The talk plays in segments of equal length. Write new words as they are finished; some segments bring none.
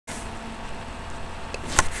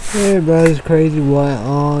Hey everybody's Crazy White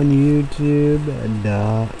on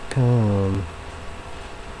YouTube.com.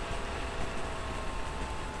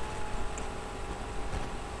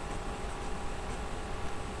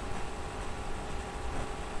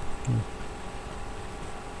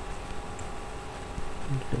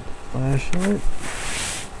 Get the flashlight.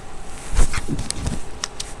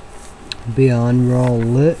 Beyond Raw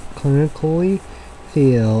Lit Clinically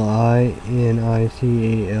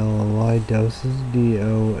CLINICALY doses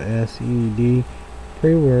DOSED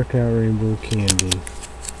pre-workout rainbow candy.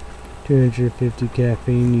 250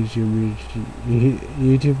 caffeine.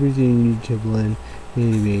 YouTubers and YouTube blend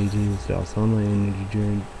need to be 18 styles. Online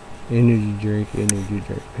energy drink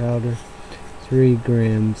powder. 3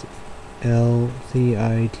 grams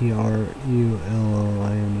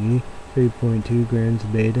LCITRULLINE. 3.2 grams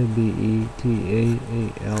beta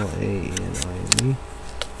BETAALANINE.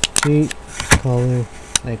 Heat color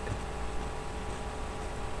like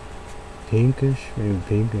pinkish, maybe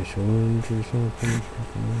pinkish orange or something.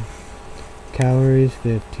 Calories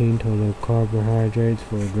 15. Total carbohydrates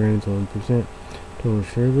 4 grams 1%. Total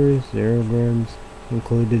sugars 0 grams.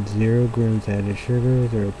 Included 0 grams added sugar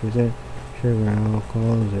 0%. Sugar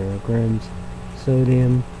alcohol 0 grams.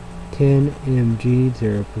 Sodium 10 mg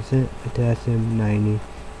 0%. Potassium 90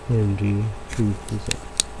 mg 2%.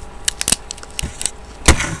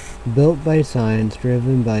 Built by science,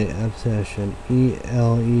 driven by obsession.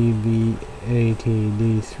 ELEVATD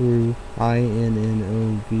through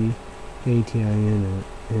INNOVATINN.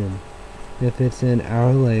 If it's in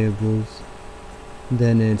our labels,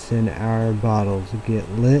 then it's in our bottles. Get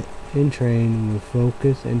lit and train with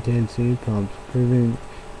focus, intensity pumps, proven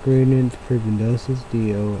ingredients, proven doses,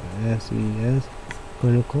 DOSES,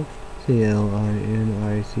 clinical,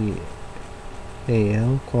 CLINICAL,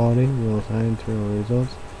 quality, real science, real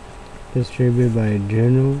results. Distributed by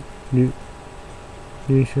General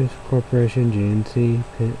Nutrition Corporation, GNC,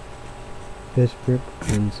 Pittsburgh,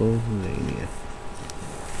 Pennsylvania.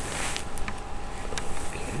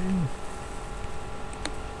 Okay.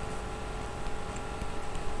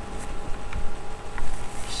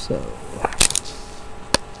 So,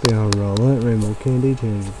 Beyond Raw Lit, Rainbow Candy,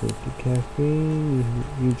 250 caffeine,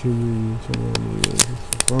 YouTube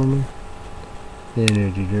performance, The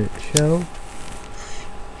Energy Drink Show,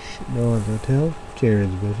 Noah's Hotel, cheers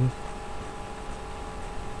bitches.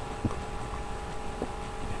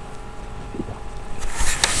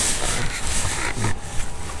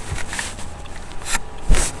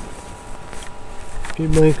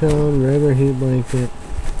 Heat blanket on, regular heat blanket,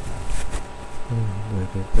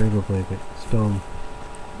 regular blanket, stone.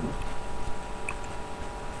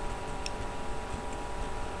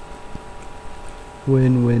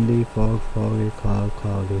 Wind, windy, fog, foggy, cloud,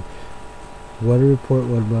 cloudy. Weather report,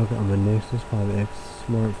 weather bug on the Nexus 5X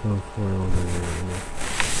smartphone for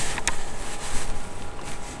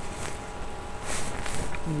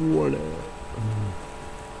what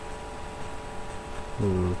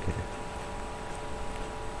okay.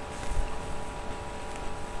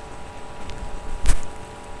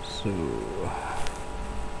 So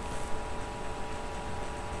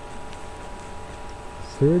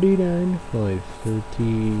 39,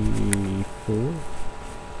 534.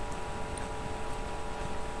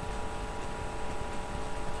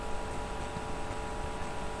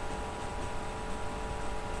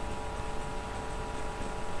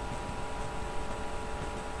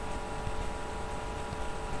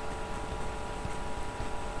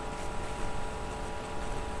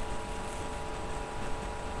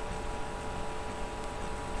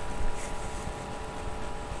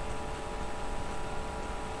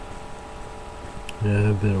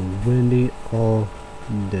 Yeah, it's been windy all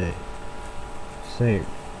day. Say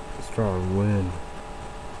strong wind.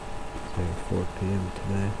 Say 4 p.m.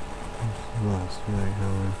 today. Last night,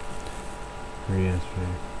 however, or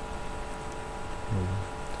yesterday.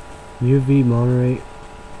 UV moderate.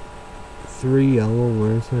 3 yellow.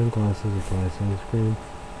 Wear sunglasses. Apply sunscreen.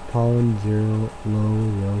 Pollen 0 low.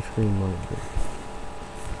 Yellow screen light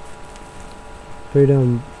green.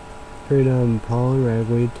 Freedom pollen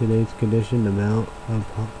ragweed. Today's condition, the amount of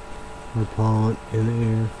pollen in the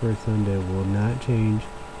air for Sunday will not change.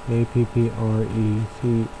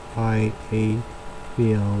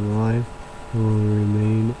 APPRECIABLY will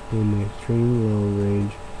remain in the extreme low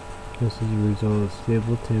range. This is a result of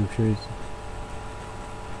stable temperatures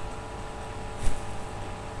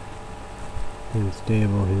and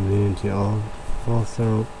stable humidity.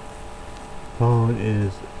 Also, pollen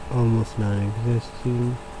is almost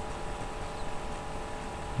non-existing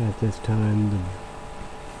at this time. The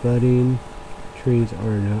budding trees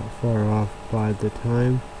are not far off. By the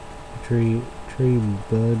time the tree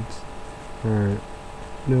buds are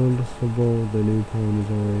noticeable. The new pound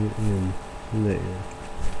is already in there.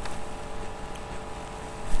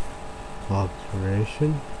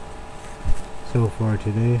 Observation. So far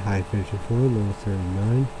today, high 54, low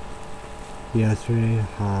 39. Yesterday,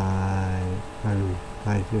 high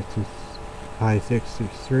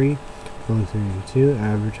 63, low 32.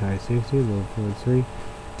 Average high 60, low 43.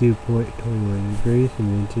 Dew point 21 degrees,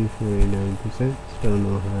 humidity 49%. Still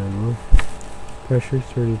no high and low. Pressure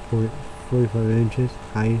 30.45 inches.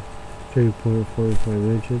 High 30.45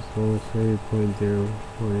 inches. Low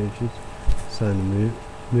 30.04 inches. Sun and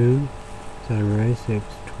moon. Sunrise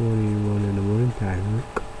 6:21 in the morning. Time.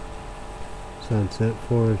 Sunset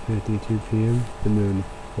 4:52 p.m. The moon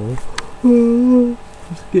full. Oh,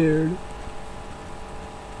 I'm scared.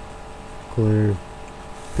 Clear.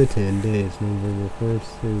 The 10 days, November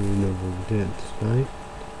 1st through November 10th. Tonight,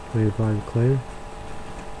 25 clear.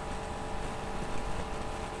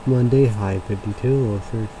 Monday, high 52, low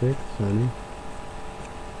 36, sunny.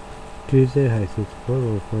 Tuesday, high 64,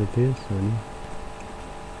 low 42, sunny.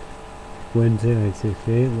 Wednesday, high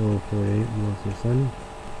 68, low 48, mostly sunny.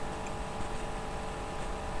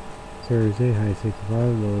 Thursday, high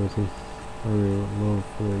 65, low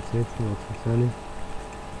 46, mostly sunny.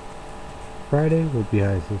 Friday will be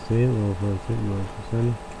high 68, low 46, mostly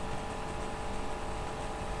sunny.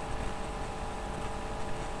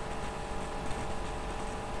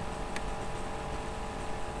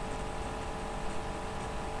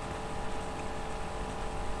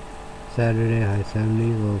 Saturday, high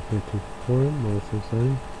 70, low 54, mostly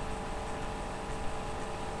sunny.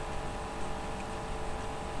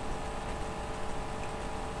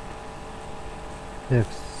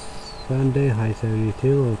 Next Sunday, high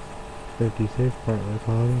 72, low 56, partly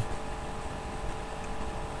cloudy.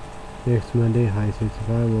 Next Monday, high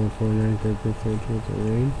 65, low 49, 30% chance of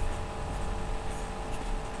rain.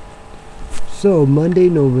 So, Monday,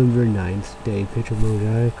 November 9th, day, picture mode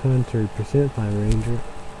icon, 30%, 5 rain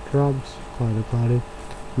drops, cloudy.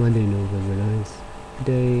 Monday, November 9th,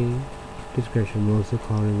 day, discretion, mostly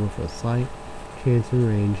cloudy with a slight chance of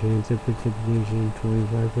rain, chance of precipitation,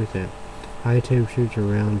 25%. High temperatures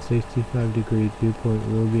around 65 degrees, dew point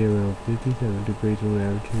will be around 57 degrees with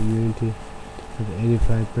average humidity of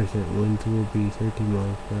 85%. Winds will be 13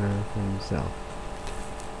 miles per hour from the south.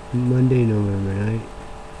 Monday, November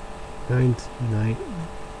 9th, night,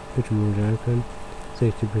 picture mode icon,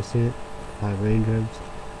 60%, 5 raindrops,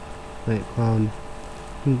 night cloud.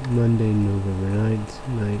 Monday, November 9th,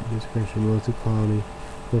 night, discretion, mostly cloudy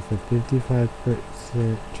with a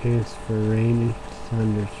 55% chance for rain and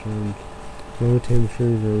thunderstorms. Low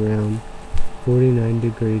temperatures around 49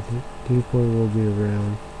 degrees. Dew point will be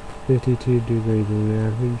around 52 degrees with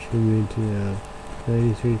average humidity of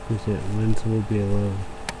 93%. Winds will be 11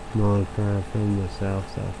 miles per hour from the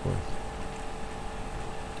south-southwest.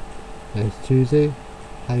 Next Tuesday,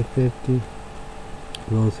 high 50,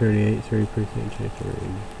 low 38, 3% chance of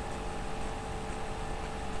rain.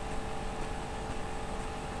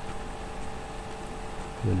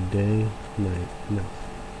 Monday, night, nothing.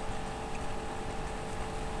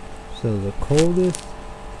 So the coldest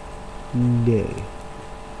day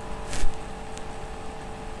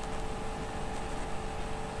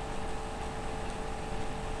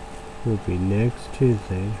will be next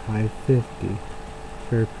Tuesday, high 50,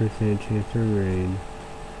 3% chance of rain.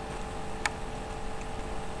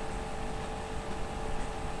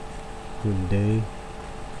 Monday,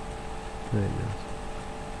 night, nothing.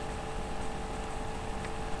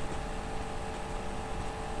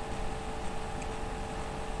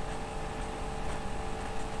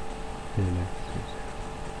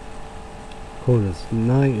 Coldest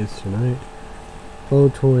night is tonight. Low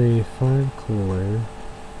 25, clear.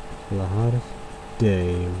 The hottest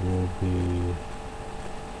day will be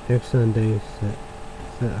next Sunday, set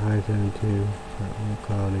high 72, partly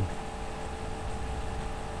cloudy.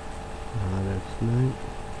 The hottest night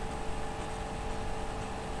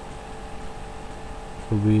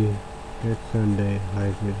will be next Sunday,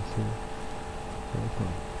 high 56, partly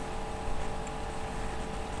cloudy.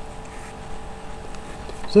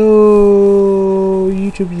 So,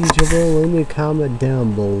 YouTube, let me comment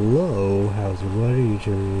down below how's your weather.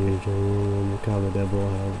 YouTube, let me comment down below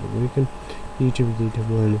how's the weekend.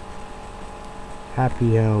 YouTube,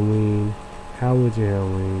 happy Halloween. How was your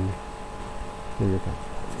Halloween? Leave your comment.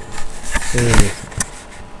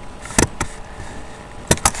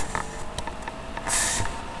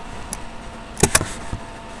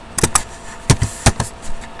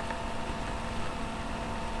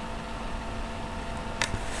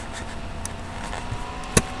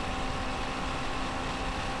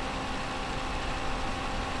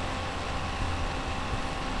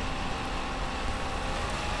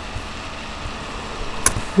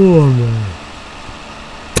 Oh man.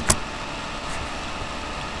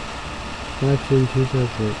 Election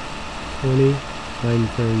 2020, Biden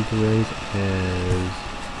plans to raise as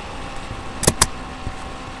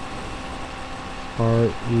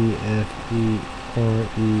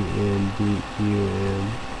REFERENDUM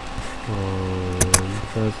on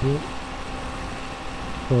president.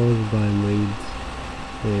 Polls by leads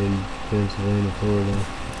in Pennsylvania, Florida.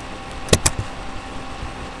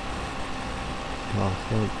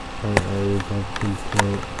 Toss-up by our Republican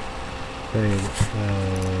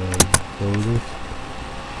voters.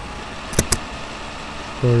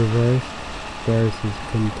 Coronavirus is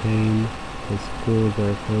contained. The schools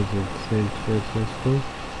are closed at St. Joseph's School.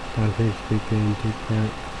 Doctors begin to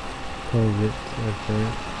crack COVID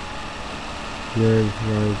effect.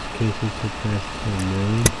 Coronavirus cases surpass 10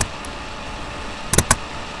 million.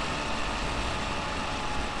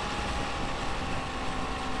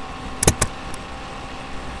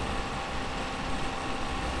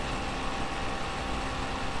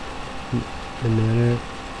 Another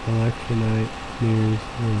election night nears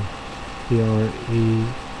PREIDA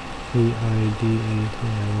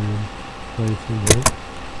place in vote.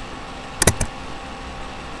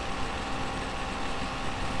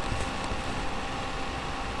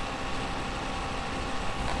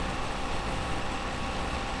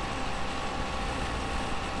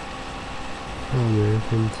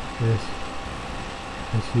 Americans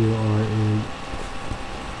SURM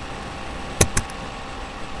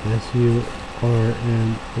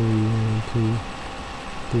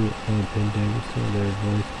the pandemic, so their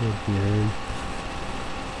voice will be heard.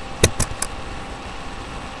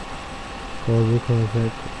 Global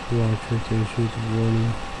Conflict Watchers issues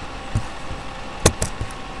warning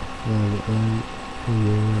of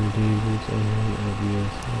unfamiliar dangers ahead of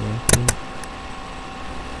U.S. election.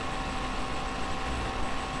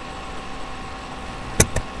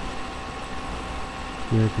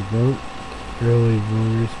 Record vote. Early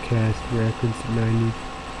voters cast records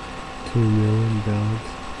 92 million ballots.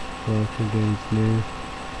 Election day is near.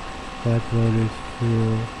 Black voters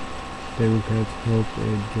feel Democrats' hope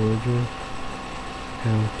in Georgia.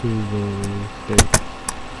 How to vote in the state.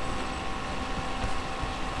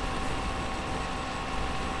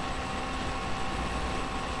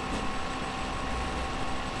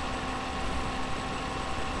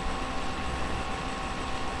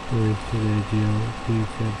 Today, GOP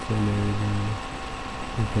sets in Arizona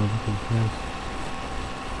Republican press.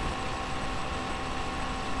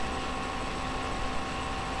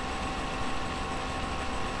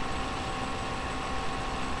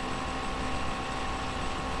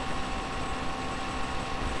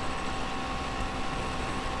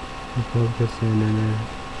 Republican Senator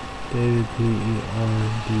David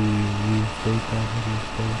P.E.R.D.U. State Officer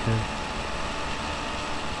Speaker.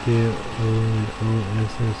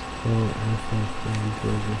 OSS4FF in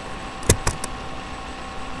Georgia.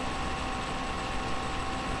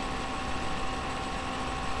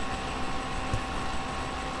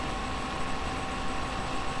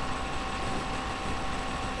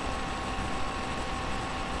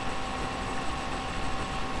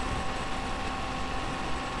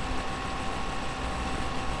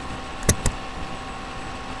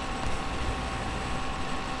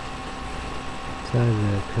 Inside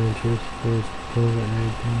the country's first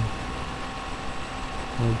COVID-19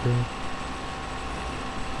 outbreak.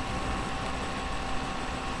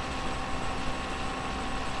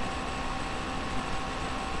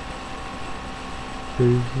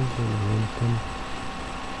 Cruises in Hampton.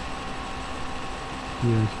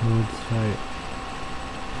 U.S. website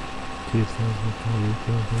 2020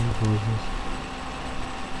 program closes.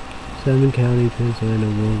 7 County, Pennsylvania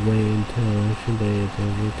will wait until election day is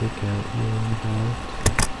over to count mail-in ballots.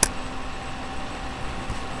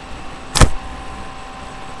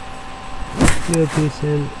 GOP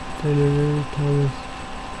Senator Thomas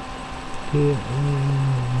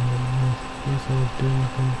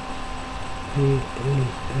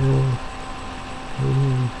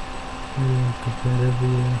competitive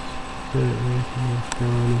U.S. Senate race in North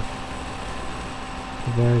Carolina. The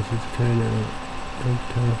virus is kind of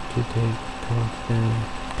tough to take talk down.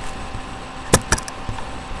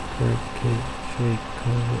 Kirk can't shake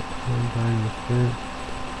COVID on Biden spread.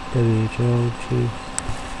 WHO chief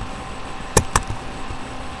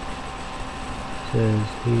says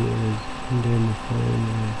he is identifying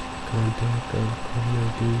as contact of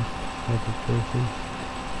COVID-19 type of person.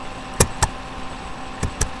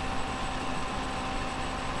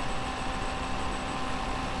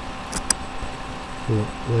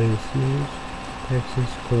 Latest news.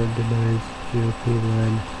 Texas court denies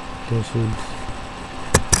GOP-led petitions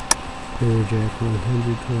to reject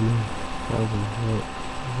 120,000 vote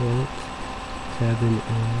votes. 7 in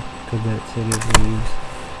Quebec City leaves.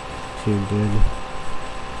 2 dead.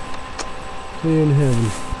 3 in heaven.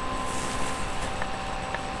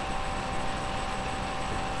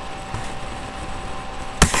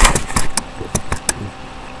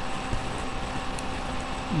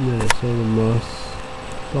 Minnesota Moss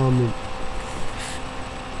bombing.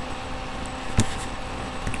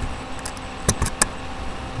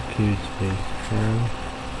 Accused face trial.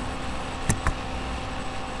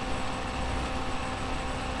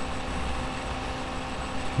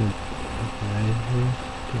 Advisor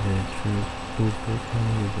to the Trump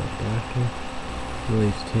County about doctor.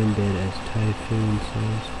 Released 10 dead as typhoon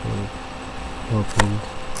sons for Oakland.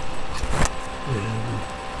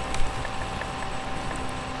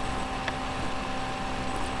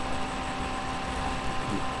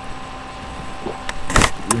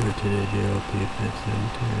 To the jail, PFS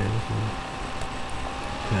cemetery.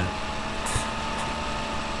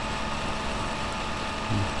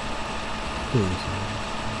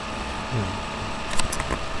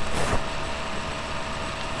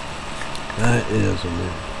 That is a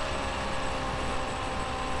move.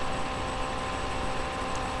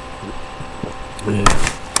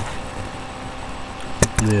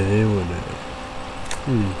 Yeah, it would have. I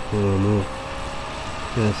don't know.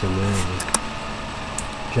 That's amazing.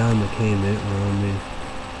 John McCain went around me.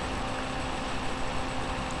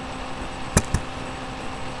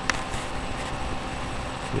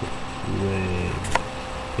 Way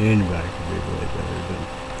anybody could be way better than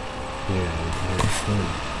it's fun.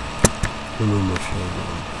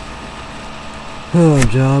 Oh,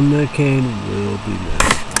 John McCain will be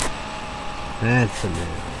missed. That's the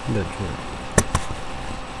man. That's right.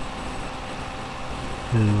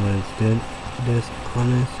 Anyways,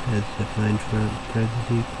 dishonest has defined Trump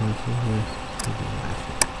presidency consequences of the last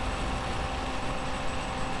one.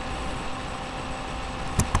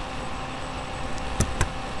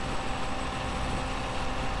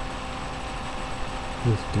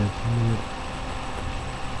 This definite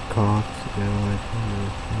coughs allied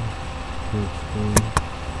to explain.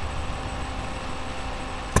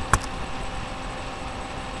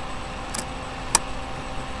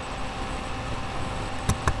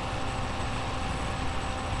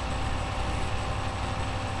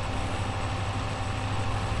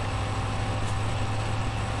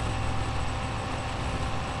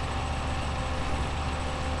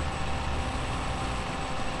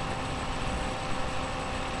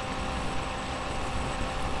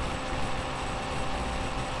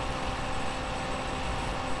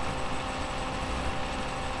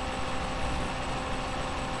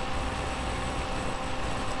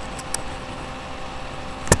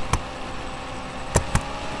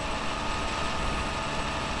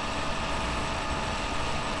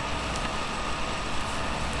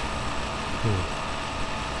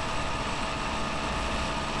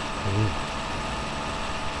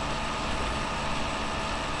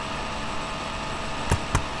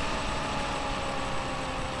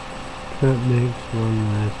 Trump makes one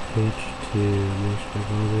last pitch to Michigan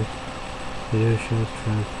voters. Video shows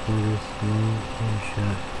transporters slow and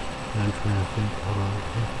shut down traffic on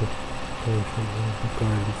the portion of the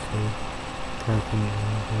Garden State parking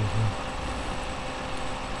area.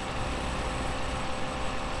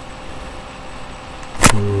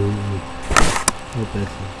 Hope this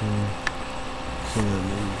is something.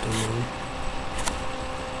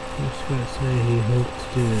 I was gonna say he hopes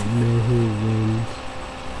to know who wins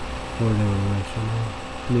for the election.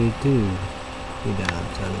 Me too. He died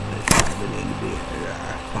son of a bitch. We need to be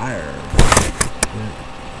fired.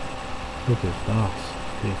 Look at his boss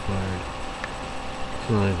be fired. It's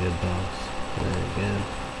not a good boss. Then again.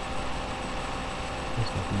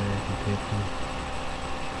 It's like American people.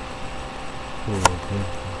 Oh, okay.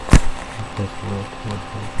 That's real cool.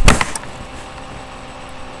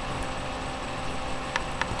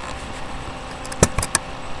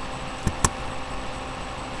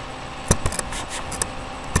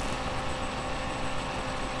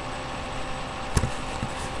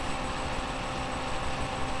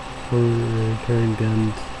 Return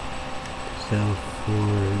guns to sell for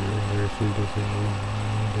reversing decision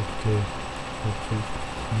related to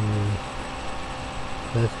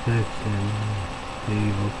suspects in the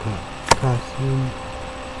evil costume.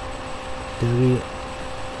 WIELDINGSAMURAI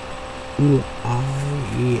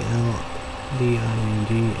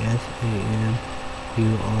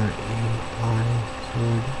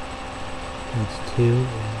sword. That's 2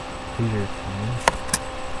 under 5.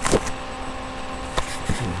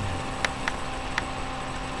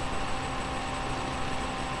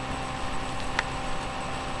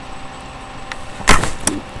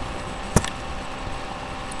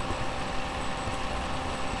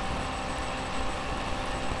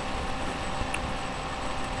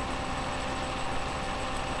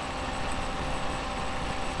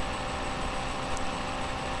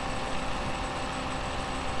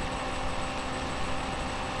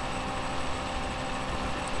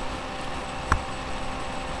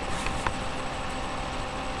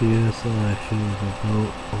 U.S. election is a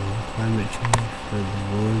vote on climate change for the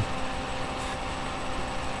world.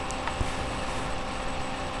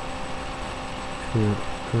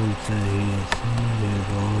 Trump said he is someone he has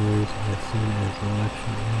always as soon as the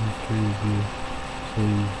election ends to review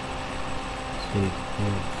swing state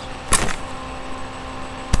votes.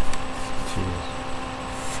 Jeez.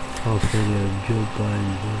 False video of Joe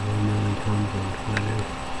Biden over 1 million times on Twitter.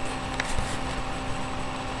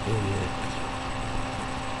 Idiots.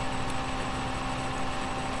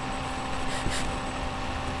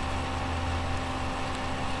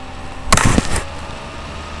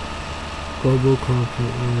 Global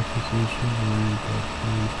conflict organization warning that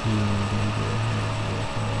plans to know danger ahead of the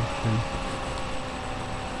election.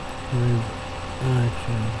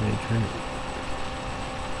 Election they try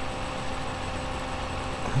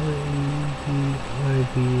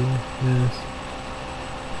IBS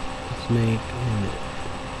snake and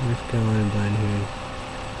North Carolina blind here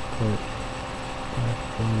court black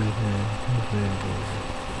woman and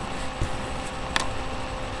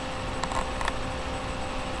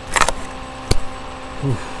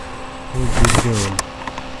where'd you go?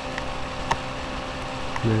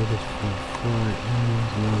 America's for foreign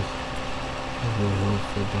enemies most every hope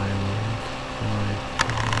for violence.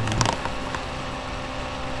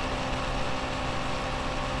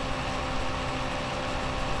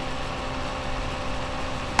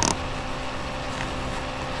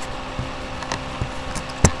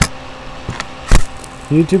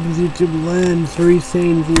 YouTube is YouTube land. 3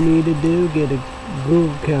 things you need to do. Get a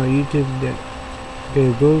Google account. Get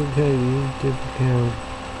a Google account, YouTube account,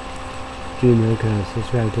 Gmail account,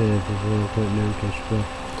 subscribe to the notification bell.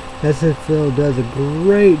 SFL does a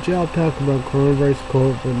great job talking about coronavirus,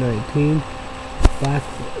 COVID-19, Black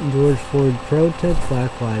George Floyd protest,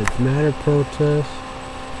 Black Lives Matter protest,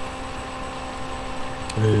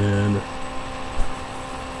 and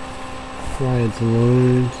riots in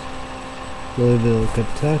Lawrence, Louisville,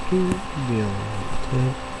 Kentucky,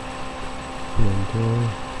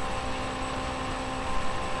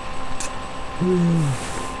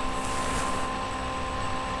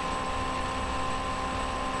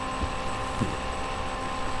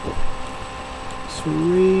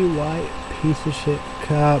 Three white piece of shit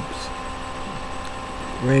cops,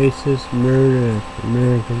 racist, murder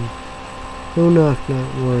Americans, who knocked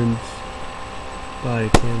not once, body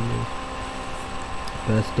cameras,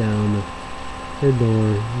 bust down her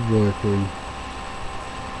door, boyfriend,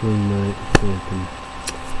 one night, sleeping.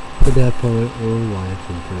 The death penalty or life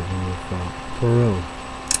in prison without parole.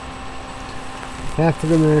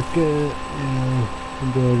 African American,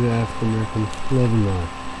 Georgia African American, living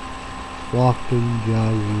life. Walking,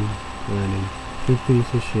 jogging, running. 2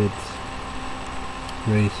 pieces of shits.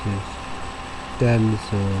 Racist. Dad and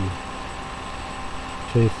son.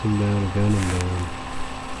 Chase him down, a gun him down.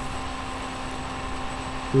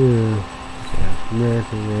 Yeah.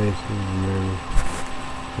 American racist, American.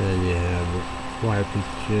 And you have it. White piece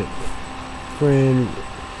of shit. Friend.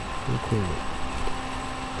 Recruitment.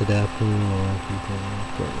 The death penalty or life in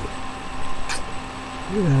prison.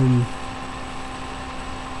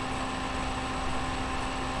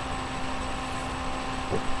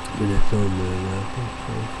 Minnesota,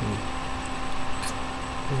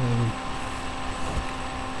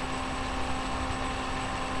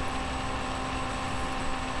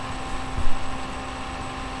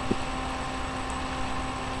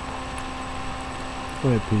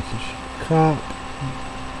 white piece of shit. Cop.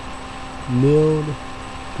 Milled.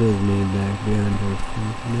 Goes me back behind her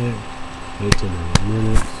neck. 8 to 9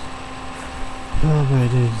 minutes. Oh my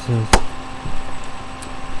Jesus.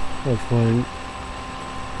 That's fine.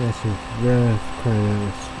 That's his breath, crying out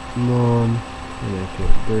his mom, and I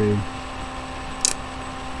can't breathe.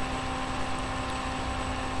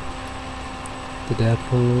 The death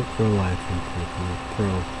penalty for life in prison with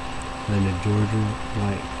pro. And a Georgia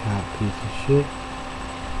white cop piece of shit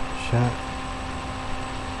shot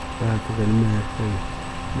African American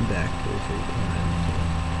back to 3 times.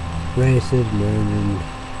 Racist, murdered.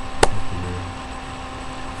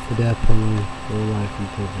 The death penalty for life in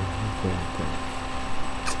prison with pro.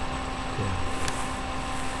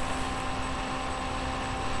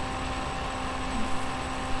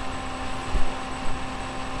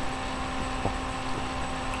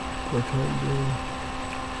 What time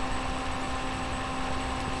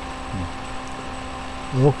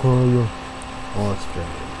Oklahoma,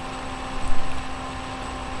 Australia.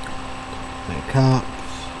 Like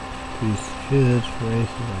cops, piece of shit,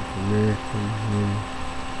 racist, like American,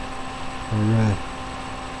 alright.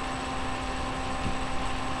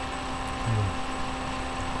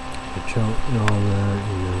 The choke and all that,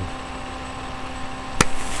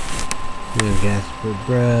 gas for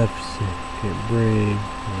breath, can't breathe,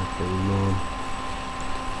 for your mom.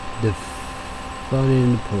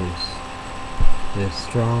 Defunding the police. The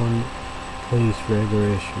strong police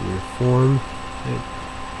regulation reform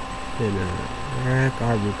in Iraq,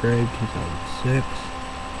 Abu Ghraib, 2006.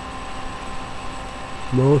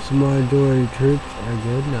 Most majority troops are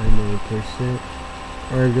good, 98%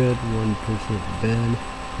 are good, 1% bad.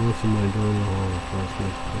 Most majority law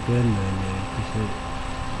enforcement are good, 98%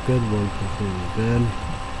 good, 1% bad.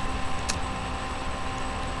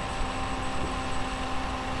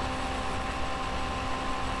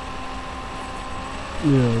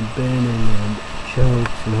 Banning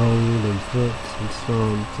chokes and hold and flips and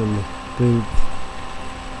stomps and boots.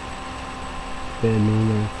 Banning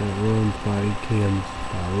that runs body cams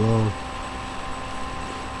by law.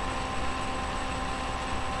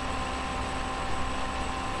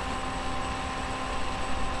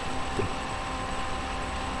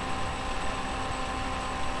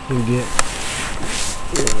 And get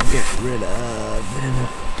rid of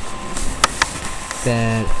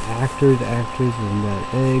bad actors and bad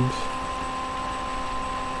eggs.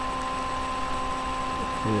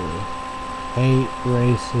 Hate,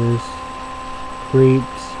 racist,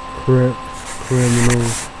 creeps, crooks,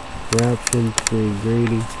 criminals, corruption, free,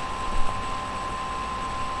 greedy.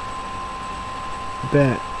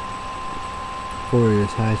 Bet 4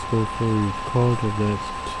 years high school, 4 years college, that's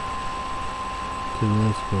 2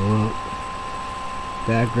 months go up.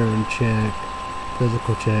 Background check,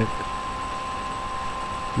 physical check,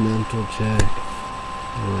 mental check,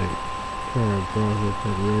 like current process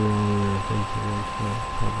that we're on and things like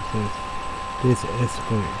that. This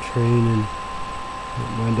escort training.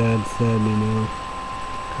 Like my dad said,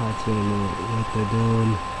 cops don't know what they're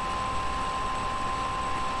doing.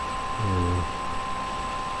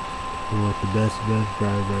 We want the best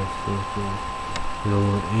driver stuff. We don't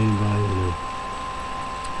want anybody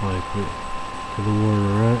like to the war in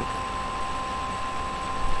Iraq.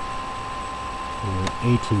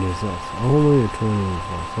 18 years old only, or 20 years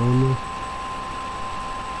old only.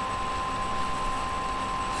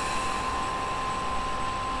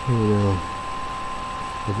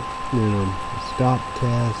 Stop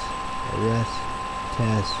test, arrest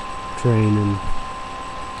test, training.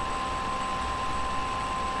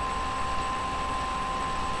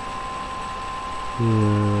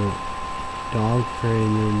 Dog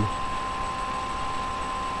training.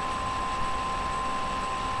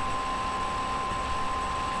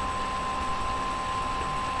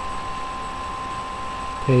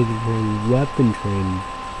 Taser training, weapon training.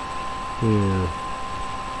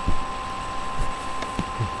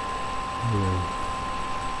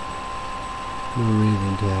 No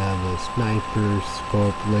reason to have a sniper,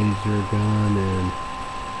 scope, laser gun, and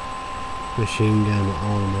machine gun,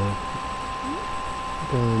 automatic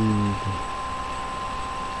guns,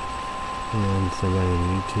 and somebody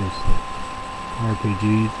need to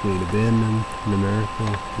RPGs, we need to ban them in America,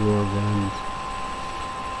 war guns.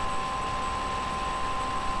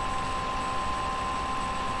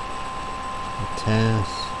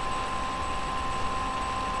 Task.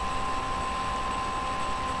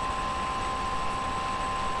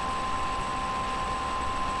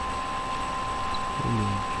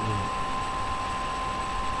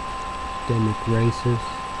 Systemic racist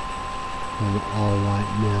and all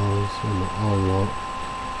white males and all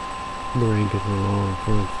the rank of the law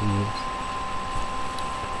enforcement.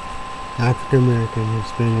 African American,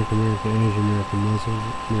 Hispanic American, Asian American, Muslim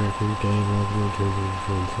American, gay, lesbian, transgender,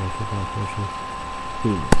 transsexual, bisexual,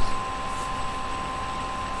 females.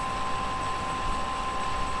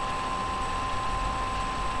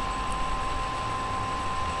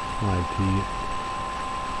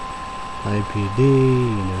 IPD,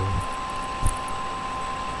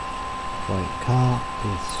 white cop,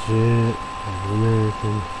 this shit, African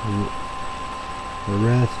American,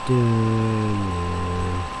 arrested,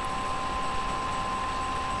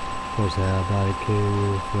 of course I have body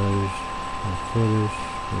camera footage,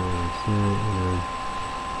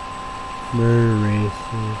 murder,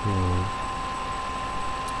 racist,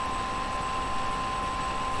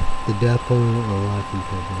 the death penalty or life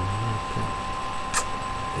imprisonment. Okay.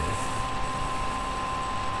 Yeah.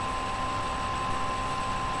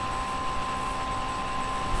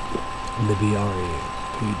 The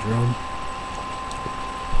BREP drum.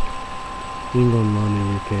 You can go online and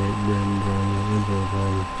recreate Brandon Drum, Israel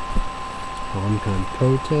Hong Kong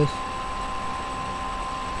protest.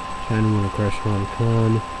 China want to crush Hong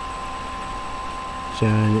Kong.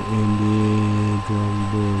 China, India, drum,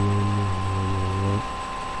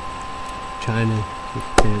 China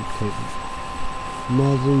can't take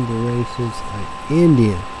Muslims or racists like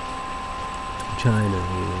India. China,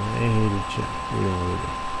 I hated China,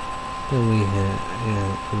 then we had,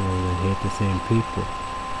 they hate the same people.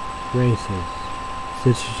 Racist,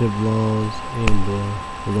 citizenship laws, and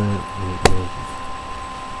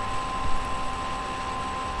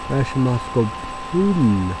Russia, Moscow,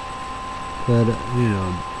 Putin, but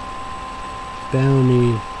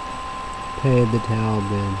bounty paid the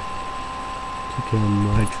Taliban to kill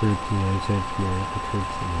my troops, the United States American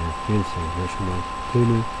troops in Afghanistan. Russia, Moscow,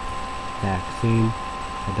 Putin, vaccine,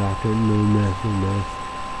 a doctor, no meth,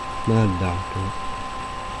 not a doctor.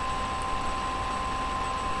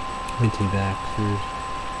 Anti-vaxxers.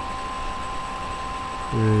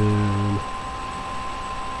 And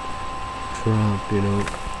Trump,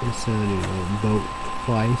 he said, vote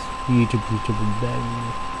twice. YouTube begging.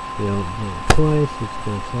 Vote twice, it's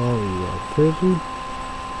gonna fall, you go to prison.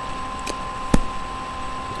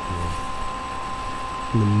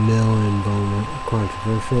 The million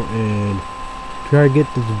controversial, and try to get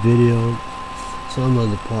this video. Some of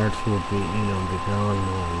the parts will be, be gone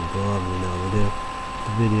or gone,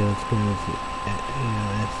 the video is gonna,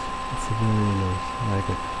 it's very nice. Like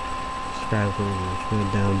it, subscribe to it, go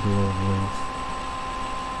down below the links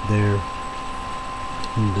there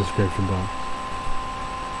in the description box.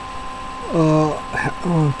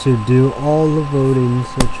 How to do all the voting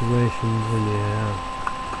situations,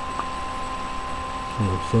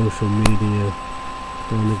 and social media,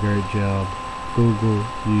 doing a great job. Google,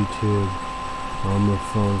 YouTube, on the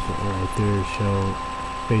phones right there show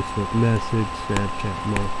Facebook message, Snapchat,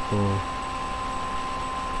 multiple.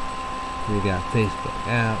 We got Facebook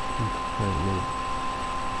app,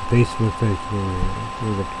 Facebook,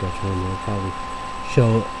 we'll have to catch on there, probably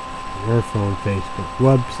show your phone Facebook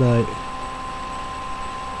website,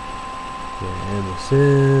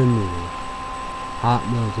 MSN,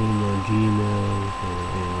 Hotmail, email, Gmail,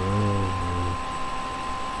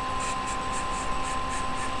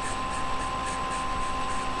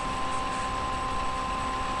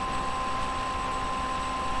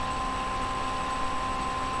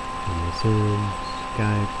 MSN,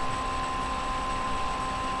 Skype,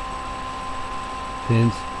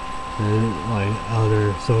 Pins, and like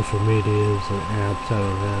other social medias or apps I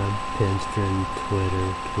don't have, Pinterest, Twitter,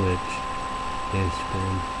 Twitch,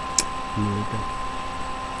 Instagram.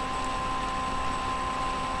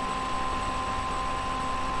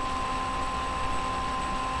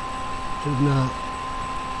 Should not.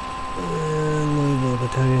 Louisville,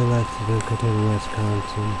 Kentucky, Lexington, Kentucky,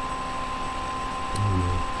 Wisconsin.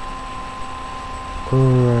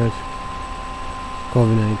 Coronavirus,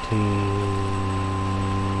 COVID-19,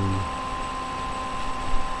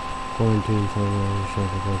 quarantine,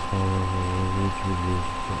 shelter,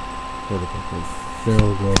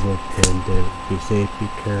 real global pandemic. Be safe, be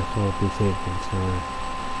careful, be safe and sound.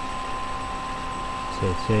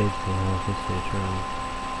 Stay safe, stay healthy, stay strong.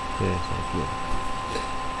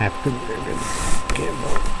 African Americans can't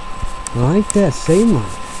vote. I like that same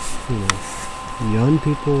one. Young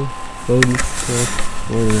people voting for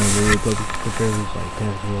whatever, but conservatives like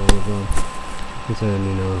capitalism.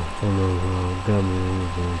 Concerning, some of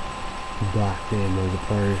government and black name of the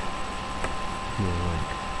party.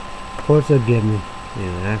 Of course they'd give me,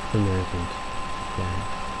 African Americans,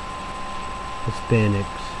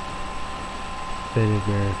 Hispanics, Hispanic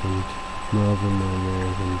Americans, Muslim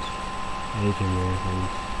Americans, Asian Americans,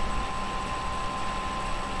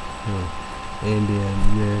 Indian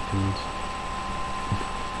Americans,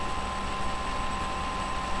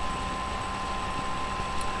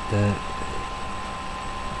 that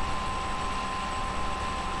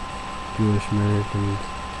Jewish Americans,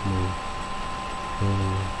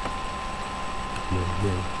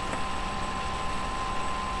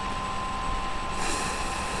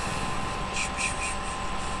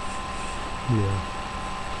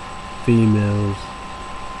 females,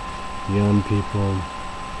 young people,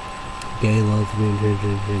 gay, lesbian,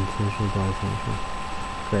 transgender, social, bisexual.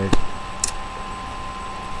 Great.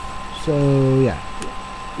 So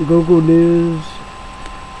Google News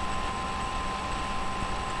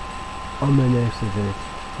on my next event.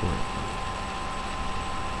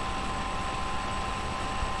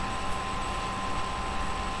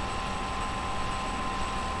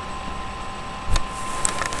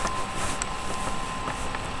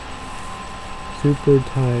 Super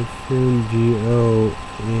Typhoon GO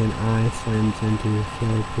and I slams into the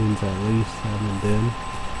Philippines, at least 7 dead.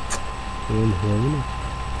 And Hawaii.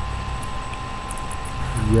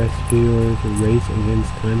 Rescuers race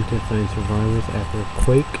against time to find survivors after a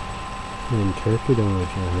quake in Turkey. Don't let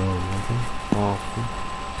you know, awful.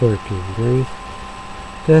 Turkey and Greece.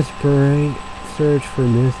 Desperate search for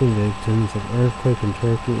missing victims of earthquake in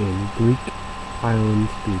Turkey and Greek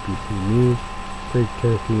islands. BBC News. Greek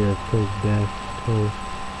Turkey earthquake death toll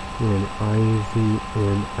in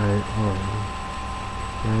IZNIR.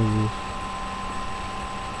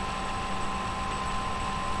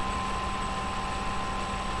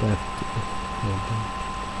 Death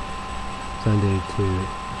Sunday to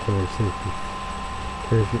 460.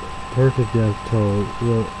 Turkish death toll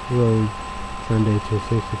rose Sunday to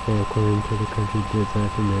 64 according to the country's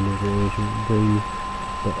disaster manager, bringing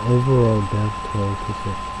the overall death toll to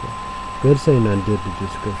 64. Good saying I did the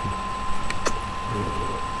description.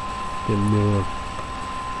 Get more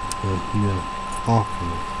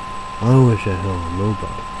awfulness. I wish I hell on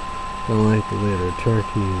nobody. Don't like the leader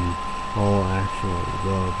Turkey and all actually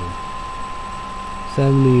relevant.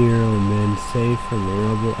 70-year-old man saved from the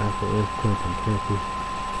rubble after earthquake in Turkey.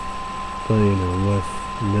 Playing with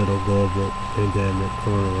middle global pandemic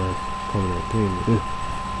coronavirus COVID-19.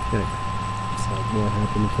 Okay. It's like what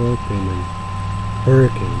happened in the Philippines and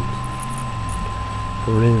hurricanes,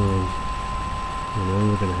 tornadoes. You know,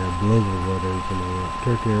 we're gonna have blizzard weathers and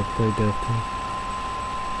Turkey earthquake death toll.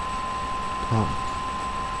 Tops.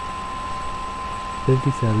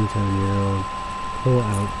 57-year-old pull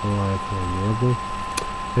out alive from rubble.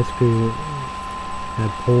 Rescue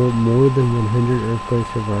had pulled more than 100 earthquake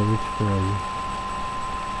survivors from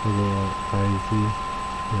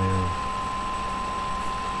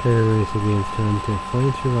terror race against time to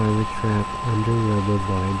find survivors trapped under rubble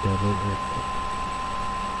by deadly earthquake.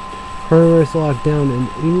 Coronavirus lockdown in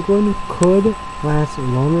England could last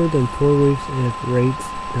longer than 4 weeks if rates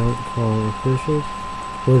don't fall. Officials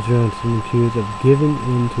Boris Johnson accused of giving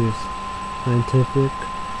in to scientific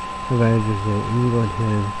advisors that England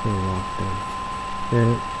headed for lockdown.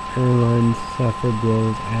 Airlines suffer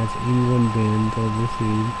blows as England bans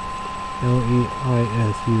overseas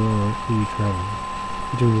LEISURE travel.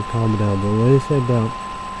 To calm down, but what they said about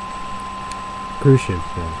cruise ships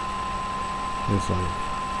though, it's like,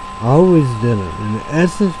 I always did it. And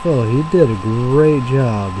SSFO, he did a great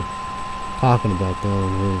job talking about that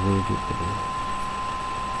on really good video.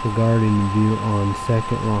 Regarding the view on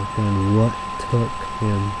second lockdown, what took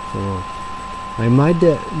him so long. Like my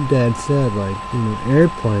dad said, like, you know,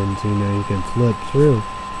 airplanes, you know, you can flip through.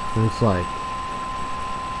 And it's like,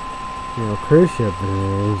 you know, cruise ship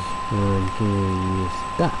is you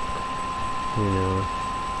stuck. You know,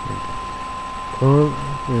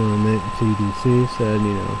 the CDC said,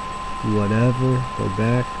 you know, whatever, go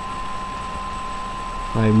back.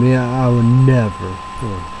 Like me, I would never.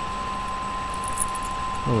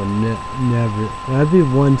 I would never. That'd be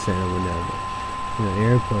one thing I would never. You know,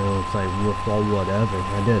 airplane looks like well, whatever.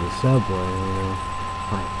 I did a subway, you know,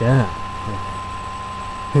 like that.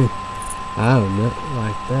 I don't know,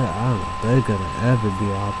 like that. I don't know if they're gonna ever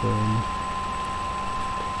be operating.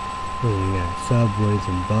 Well, you got subways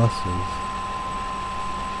and buses.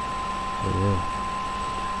 But yeah.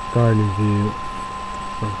 Garden view.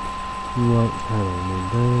 What? I don't know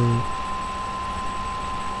that.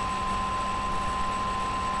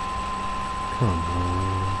 Come on.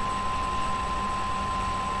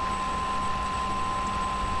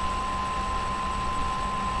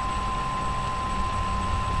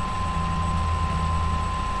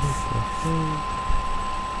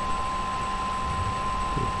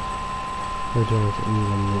 Returns to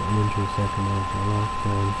England will enter second after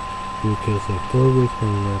lockdown. UK say 4 weeks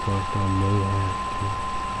coronavirus lockdown may have to.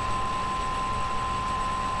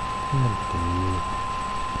 God damn it.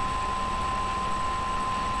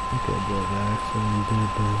 Okay, boy, accident did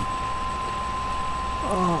that.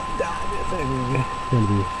 Oh, damn, this thing is gonna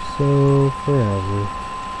be so forever.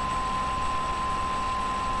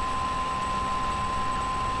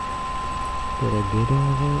 Did I get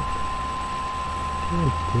all that?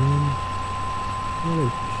 God damn. What a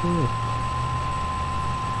shit.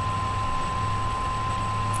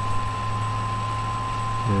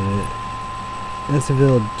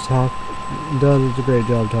 SFL does a great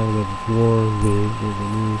job talking about the war league with the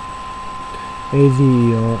news.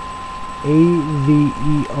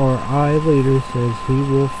 AVERI leader says he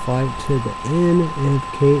will fight to the end if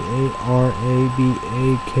KARABAKH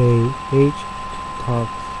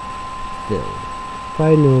talks filled.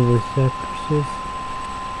 Fighting over Sexus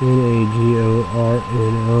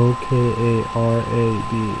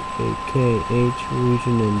NAGORNOKARABAKH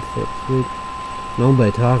region in 6 weeks.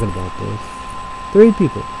 Nobody talking about this. 3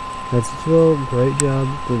 people. That's still great job.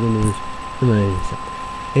 Google News. Amazing.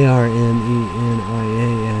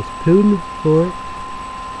 ARMENIAS Putin for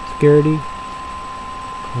security.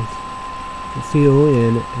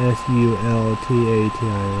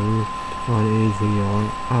 CONSULTATIO on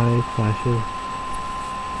AZRI flashes.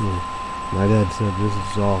 My dad said this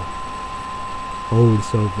is all old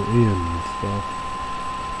Soviet and stuff.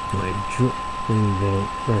 invade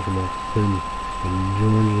Russian by Putin and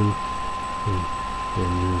Georgian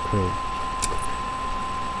in Ukraine.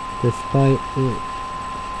 Despite it,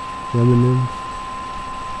 Lebanon's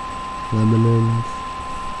WOESAREMENIANS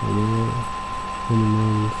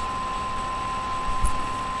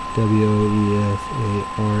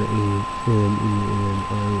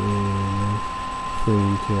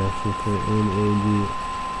bringing to action for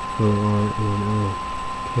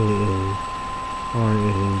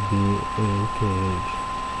NAGORNOKARABAKH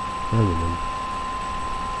Lebanon.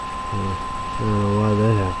 I don't know why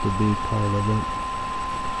that have to be part of it.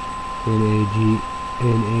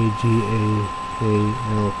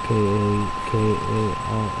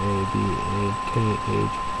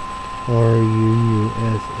 NAGALKAKARABAKH RUSHKAOOKA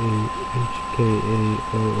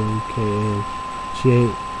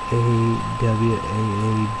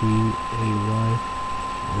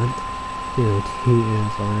what?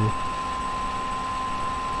 TSI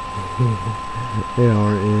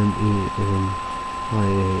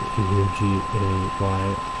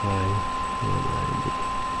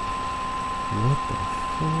What the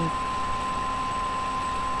fuck?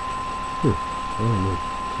 I don't know.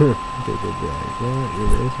 They could be like, what?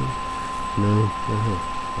 You're racist? No?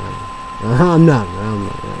 I'm not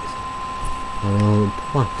racist. I don't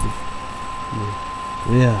want to.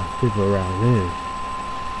 Yeah, people around here.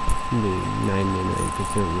 99%,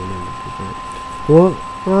 100%. Well,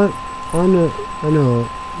 I know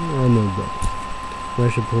both.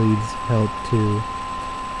 Russia, please help to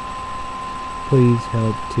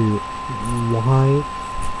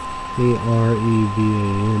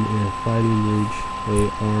YAREVAN air fighting reach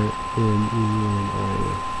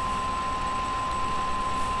ARMENIA.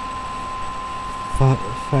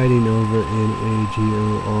 Fighting over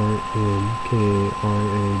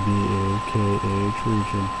NAGORNKARABAKH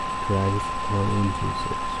region drags on into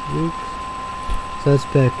 6 weeks.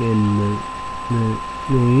 Suspect in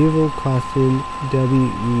medieval costume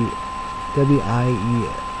WIELDING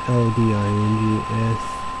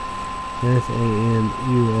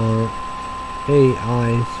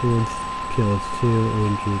SAMURAI swords kills 2,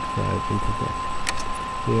 injured 5 in Quebec.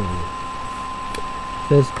 Yeah.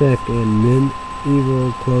 Suspect in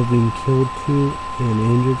medieval clothing killed 2 and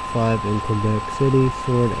injured 5 in Quebec City.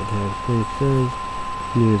 Sword attack 3 stars.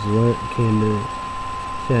 News alert. Canada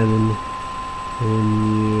 7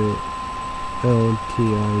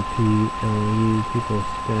 MULTIPLE. People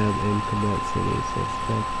stabbed in Quebec City.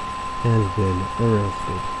 Suspect has been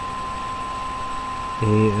arrested.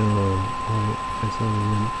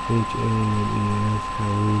 ALISONHANES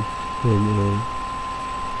Halloween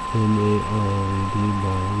NARD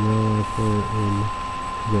by rail airport in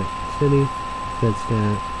Quebec City.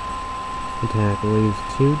 That attack leaves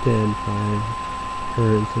 2 dead, 5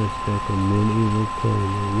 hurt. Suspect in medieval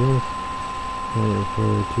clothing. Yes.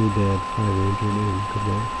 Airport 2 dead, 5 injured in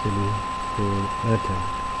Quebec City for attack.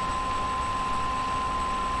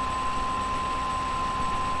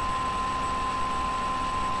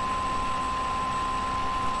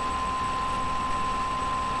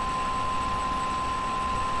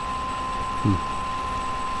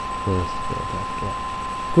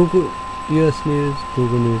 Google U.S. News,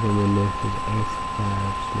 Google News on the next is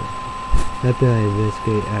X5 FBI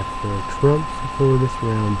investigate after Trump supporters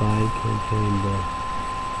round Biden campaign by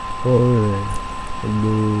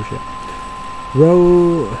bullshit.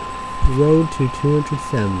 Road to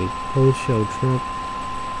 270. Polls show Trump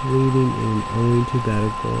leading in only 2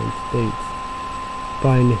 battleground states.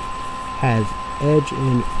 Biden has edge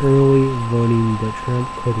in early voting, but Trump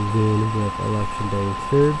could win with election day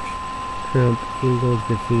surge. Trump Eagles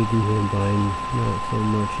defeating him. Biden not so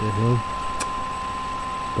much at home.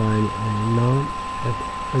 Biden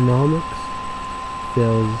economics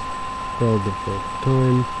failed the first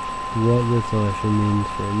time. What this election means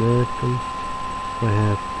for Americans. What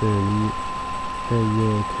happened? It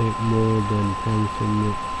will take more than time to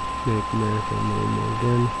make America normal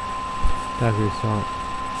again. Dr. Scott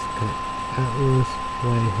Atlas,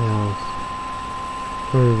 White House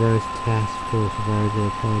Coronavirus Task Force Advisor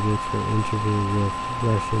apologizes for interview with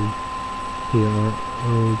Russian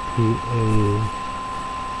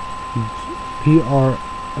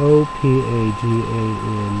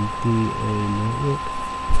PROPAGANDA network.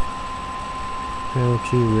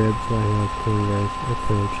 Fauci ribs White House coronavirus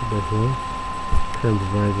approach the Hill. Trump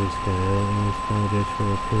advisor Scott Atlas apologizes for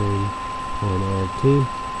appearing on RT.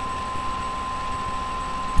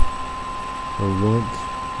 Once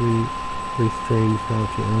restrained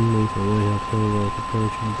Fauci unleashed the White House coronavirus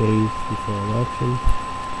approach days before election.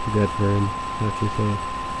 Good for him. Fauci said,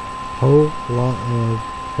 whole lot of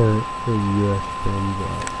hurt for U.S. from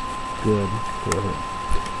that. Good for him.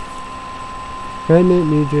 Pregnant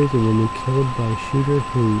New Jersey woman killed by shooter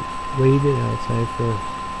who waited outside for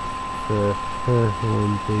her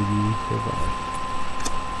home baby survived.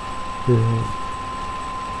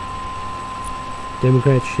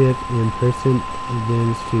 Democrats shift in-person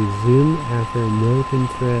events to Zoom after militant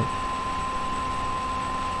threat.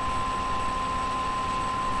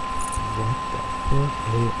 What the fuck?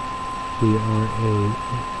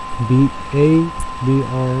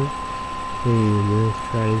 ABRA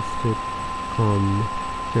tries to calm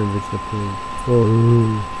nervous opinion. Oh,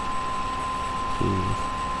 jeez.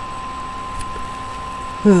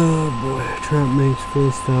 Oh boy, Trump makes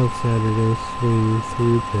full stop Saturday, swings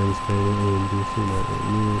through Pennsylvania and DC Network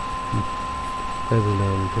News. President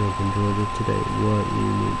Donald Trump in Georgia today. What you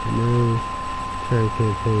need to know. Trump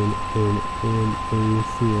campaign in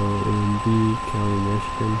NACONB County,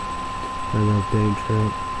 Michigan. An update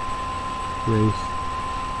Trump race.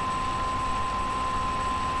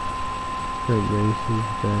 Trump races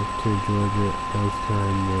back to Georgia as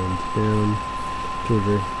time runs down.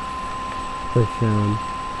 Georgia touchdown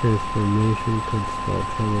transformation could spell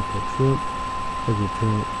trouble for Trump as a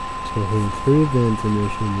Trump to hold 3 events in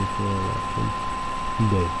Michigan before election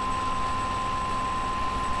day.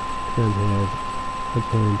 Trump has a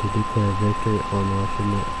plan to declare victory on election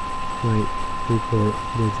night, report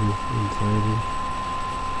Business Insider.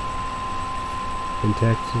 In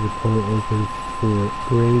Texas, the poll open for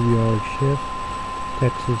graveyard shift.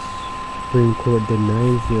 Texas Supreme Court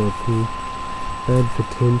denies the GOP Fed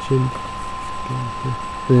petition.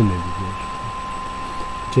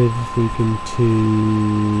 Judges seeking to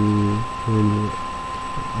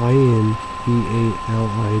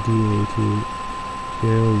INBALIDAT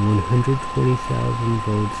narrow 120,000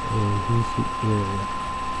 votes on Houston area.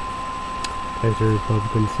 Texas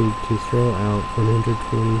Republicans seek to throw out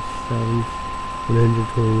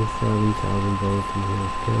 127,000 votes in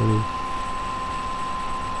Harris County.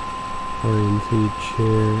 RNC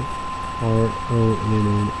Chair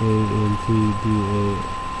RONNANCDA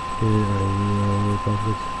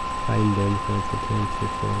Republicans fighting Democrats attempts to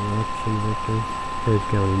throw election victory. Harris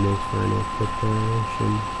County makes final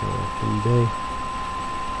preparation for election day.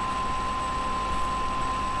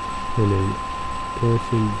 And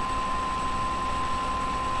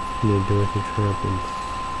endorsing Trump in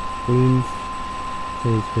Queens.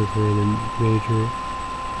 States Pennsylvania major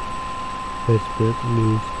Facebook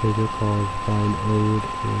newspaper calls Biden old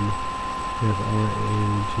and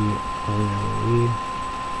FRAGRLE.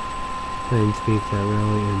 Biden speaks at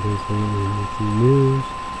rally in Pennsylvania NBC News.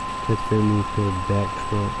 Pittsburgh newspaper backed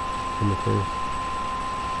Trump in the first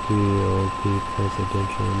GOP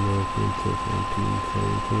presidential election since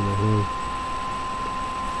 1917.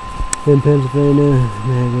 In Pennsylvania,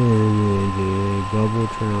 MAGA and the bubble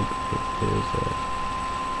Trump is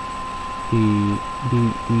BEACON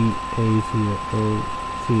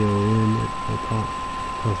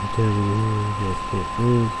positivity just get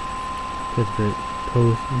news. Pittsburgh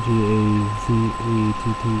Post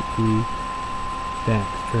GAZETTE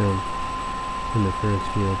backs Trump in the first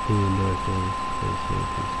GOP endorsement since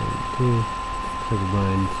 1972. President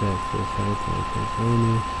Biden sets the sights on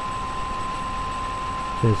Pennsylvania.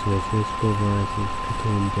 Pennsylvania school viruses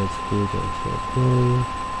contained dead schools are still closed.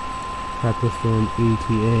 Tropical storm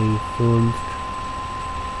ETA forms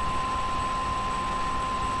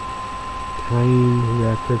tying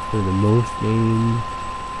record for the most named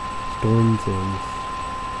storms in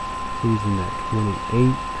season at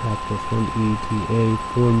 28. Tropical storm ETA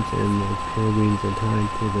forms in the Caribbean in time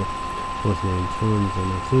for the most named storms in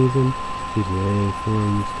the season. ETA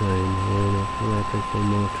forms tying record for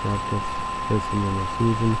most tropical storms in the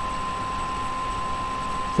season.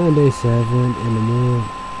 Sunday 7 in the morning.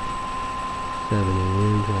 7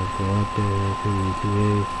 a.m. Tropical update ETA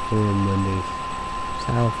form Monday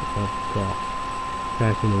south of Gulf,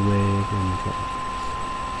 tracking a wave in the tropics.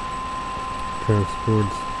 Trump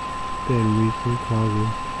sports been recently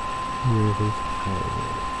causing nervous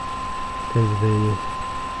highways. Pennsylvania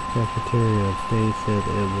Secretary of State said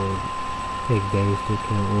it would take days to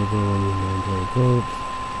count overwhelming mandatory votes.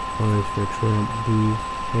 Warrants for Trump, the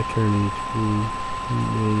attorneys who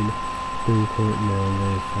made Supreme Court now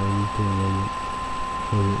lay fighting to limit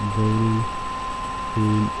voting.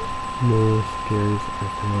 More scares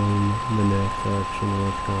are found the next election in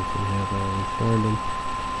Wisconsin has already started.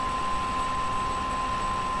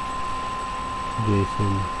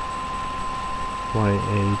 Jason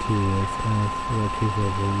YATSF, the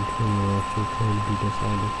 2020 election can be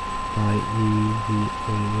decided by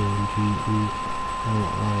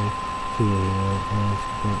EVANGELICALS,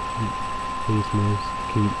 but policemen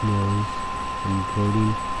keep noise and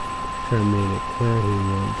voting. Trump made it clear he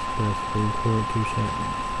wants the Supreme Court to shut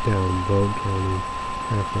down vote counting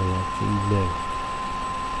after election day.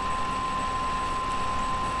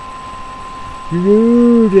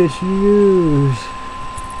 Huge, it's huge.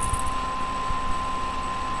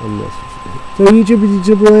 So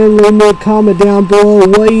YouTube land, leave me a comment down below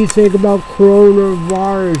what you think about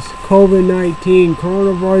coronavirus, COVID-19.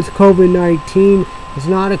 Coronavirus, COVID-19. It's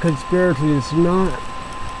not a conspiracy. It's not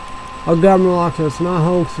a government lockdown. It's not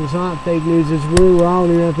hoax. It's not fake news. It's real. We're all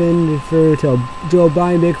enough in for tell Joe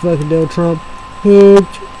Biden, big fucking deal. Trump,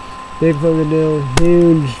 huge, big fucking deal,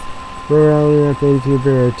 huge. We're all enough in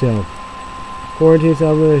for tell. Quarantine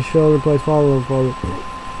self shoulder place follow.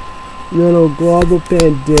 Little global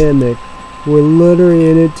pandemic. We're literally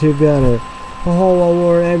in it together. The whole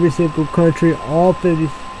world, every single country, all 50,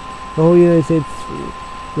 the whole United States,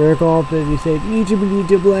 America, all 50 states,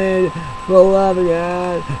 YouTube land, for the love of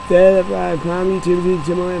God,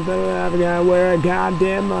 YouTube land, for the love of God, wear a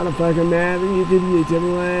goddamn motherfucking mask,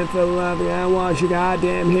 YouTube land, for the love of God, wash your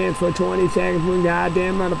goddamn hands for 20 seconds with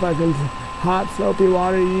goddamn motherfucking hot soapy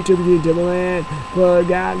water, YouTube land, for a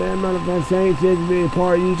goddamn motherfucking saint, be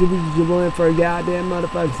part YouTube land for a goddamn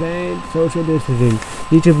motherfucking saint, social distancing,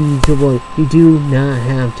 YouTube land, you do not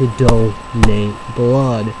have to donate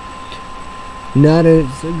blood. Not a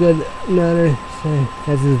good, not a,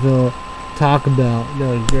 as is the talk about,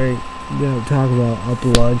 no, great, talk about a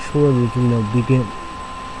blood shortage, begin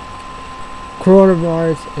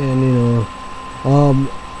coronavirus and,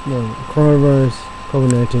 coronavirus,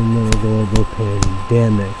 COVID-19, global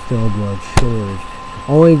pandemic, still blood shortage.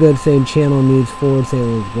 Only good same channel needs forward St.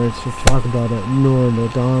 Louis birds to talk about it. North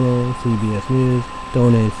O'Donnell, CBS News,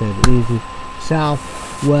 donate, save it easy.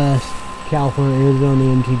 Southwest, California, Arizona,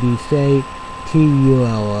 MTD State,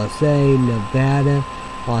 TULSA, Nevada,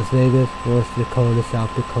 Las Vegas, North Dakota,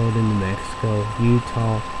 South Dakota, New Mexico,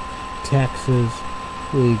 Utah, Texas.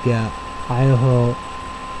 We got Iowa.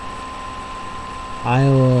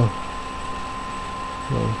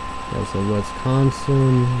 That's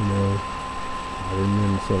Wisconsin, I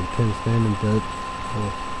remember Pennsylvania, but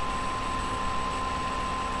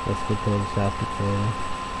West Dakota, South Dakota.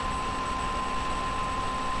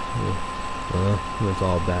 It's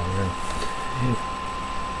all bad, right?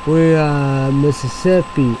 We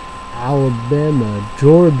Mississippi, Alabama,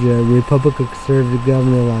 Georgia, Republican conservative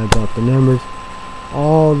governor lied about the numbers.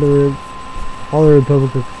 All the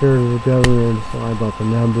Republican conservative governors lie about the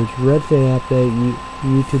numbers. Red State Update,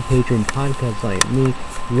 YouTube patron podcasts like me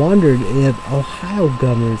wondered if Ohio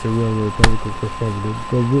governor is a real Republican conservative.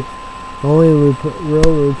 The only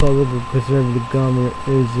real Republican conservative governor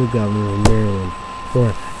is the governor of Maryland.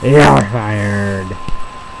 For you're fired.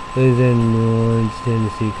 Is in New Orleans,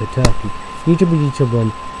 Tennessee, Kentucky. YouTube,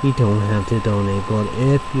 you don't have to donate blood.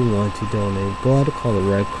 If you want to donate blood, call the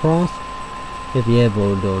Red Cross. If you ever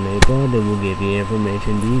want to donate blood, they will give you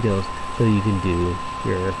information details so you can do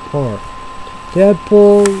your part.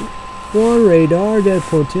 Deadpool 1 radar,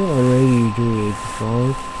 Deadpool 2 on radio usually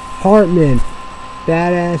strong. Hartman,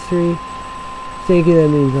 badassery. Thinking that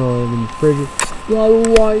means all in the fridge.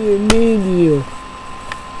 What you need you.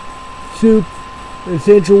 Soup,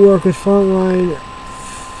 essential workers, frontliners,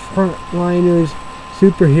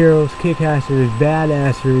 superheroes, kick-assers,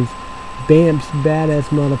 badasseries, BAMPs, badass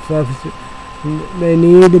motherfuckers. They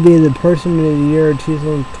need to be the person of the year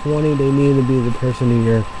 2020. They need to be the person of the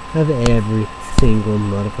year of every single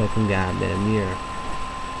motherfucking goddamn year.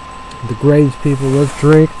 The greatest people. Let's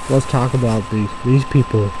drink. Let's talk about these. These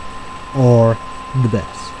people are the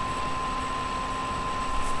best.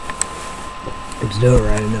 Let's do it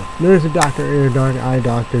right now. Nurse, doctor, ear doctor, eye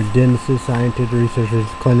doctor, dentists, scientists, researchers,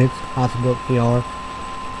 clinics, hospital, ER,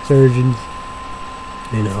 surgeons,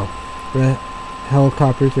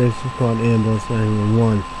 helicopters, there's called ambulance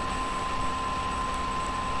 911.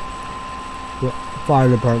 Fire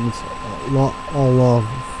departments, all law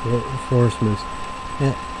enforcement,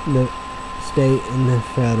 the state and the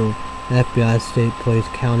federal, FBI, state police,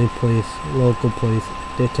 county police, local police,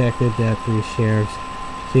 detective, deputy, sheriffs,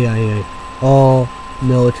 CIA, all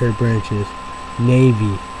military branches,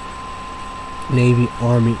 Navy,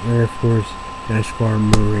 Army, Air Force, National Guard,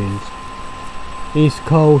 Marines, East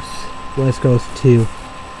Coast, West Coast too,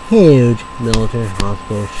 huge military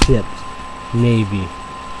hospital, ships, Navy.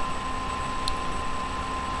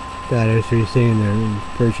 That is who you're sitting there and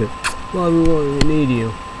preach it. Well, we need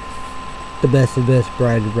you. The best of the best,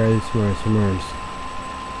 brightest of brightest, smartest of smartest.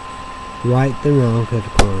 Right the wrong cut the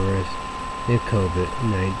corners. And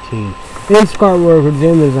COVID-19. Instacart workers,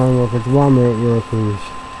 Amazon workers, Walmart workers,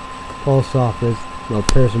 post office, no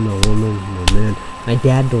person, no woman, no man. My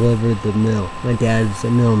dad delivered the mail. My dad's a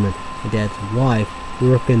millman. My dad's wife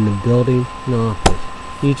work in the building and office.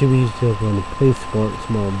 Each of these still going to play support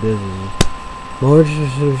small businesses.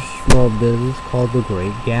 Manchester small business called the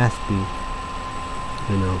Great Gatsby.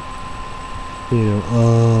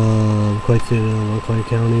 Clay City, Clay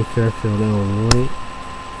County, Fairfield, Illinois.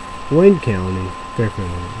 Wayne County, Fairfield,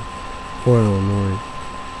 Illinois. Fort Illinois,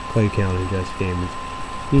 Clay County, just damage.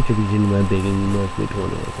 Each of these in my big and must be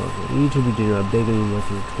 21 songs. Each of these in my big and must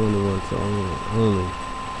be 21 songs only.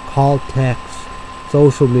 Call, text,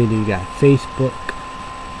 social media. You got Facebook,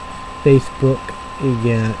 you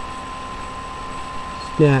got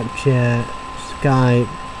Snapchat, Skype,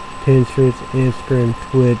 Pinterest, Instagram,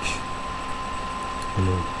 Twitch,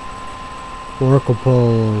 Marco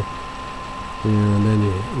Polo,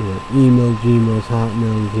 then email, Gmails,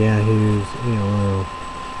 Hotmails, Yahoos, AOL.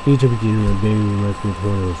 Each of you in a baby must be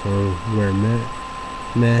 20 songs where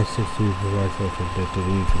massive supervised social distance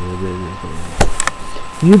each of the babies.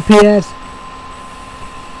 UPS,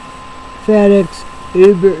 FedEx,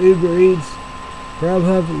 Uber Eats,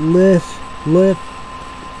 Grubhub, Lyft,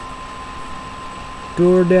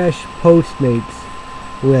 DoorDash, Postmates.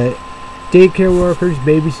 We have daycare workers,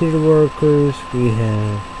 babysitter workers, we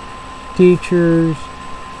have teachers,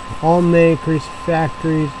 all makers,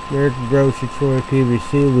 factories, American Grocery Store,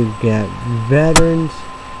 QVC. We've got veterans,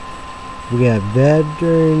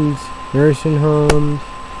 nursing homes,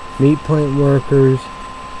 meat plant workers,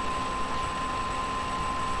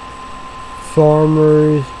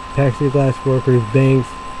 farmers, plexiglass workers, banks,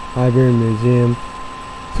 library, museum,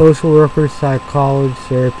 social workers, psychologists,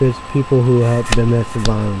 therapists, people who help domestic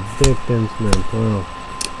violence victims, mental health.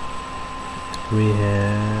 We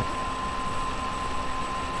have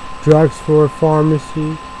drugstore,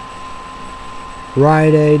 pharmacy,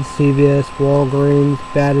 Rite Aid, CVS, Walgreens,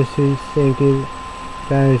 Battersea, thank you,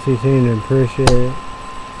 appreciate it.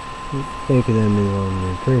 Thank you, that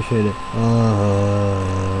appreciate it.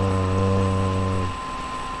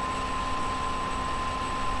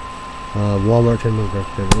 Walmart, Terminal,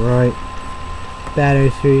 right.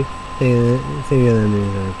 Battersea, thank you,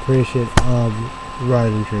 that appreciate it.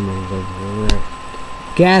 Verizon, Terminal, right.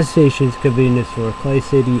 Gas stations, convenience store, Clay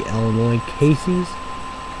City, Illinois, Casey's,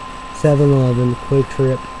 7-Eleven, Quick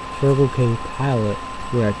Trip, Circle K, Pilot.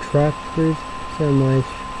 We are Truckers, Semis,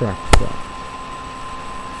 Truck Stops.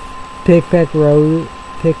 Pickpeck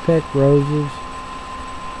Roses,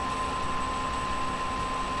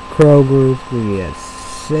 Kroger's. We got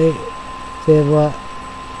Save-A-Lot,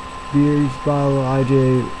 Beers, Bottle,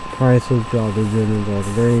 IJ, Priceless, Dr. Goodman,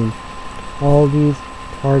 Dr. Green, Aldi's,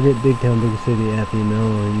 Target, Big Town, Big City, Appy,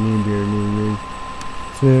 Mellow, New Beer, New News,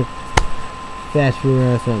 Smith, Fast Food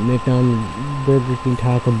Restaurant, McDonald's, Burger King,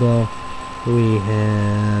 Taco Bell. We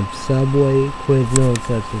have Subway, Quiznos,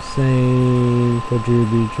 that's the same,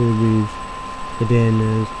 Truby's,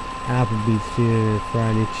 Bananas, Applebee's, Theater,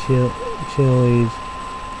 Friday, Chili's.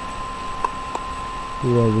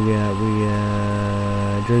 What we got? We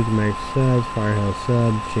got Jersey Mike's Subs, Firehouse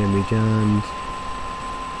Subs, Jimmy John's,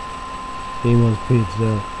 Demon's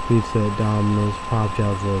Pizza, Domino's, Pop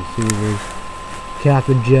Jobs, Little Caesars,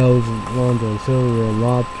 Kappa Joe's, Lonzo and Silver,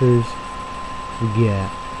 Lobsters. We got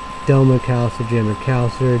Del McAllister, Jim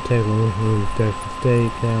McAllister, Texas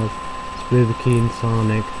Steakhouse, Spivky and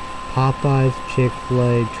Sonic, Popeyes,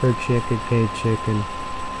 Chick-fil-A, Church Chicken, K-Chicken.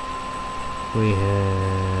 We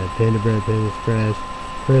have Panda Bread, Panda Express,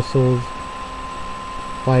 Crystals,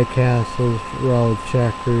 White Castles, Roll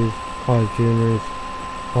Checkers, Carl's Jr.'s,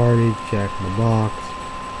 Parties, Jack in the Box.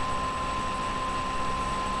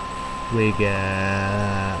 We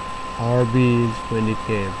got Arby's, Wendy's,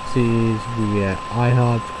 KFC's. We got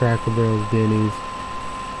IHOP's, Cracker Barrel's, Denny's.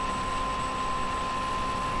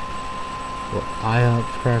 Well,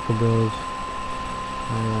 IHOP's, Cracker Barrel's,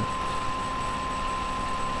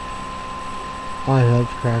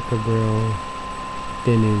 IHOP's, Cracker Barrel,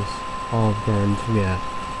 Denny's, Olive Gardens. We got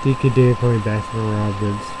DK Dairy, Baskin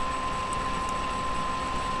Robbins,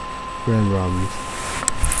 Red Robins.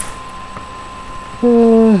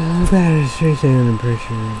 Battery Street Sand,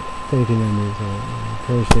 appreciate it. Thank you, members.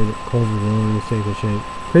 Appreciate it. Culver's Own, Steak and Shake.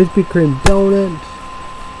 Krispy Kreme Donuts.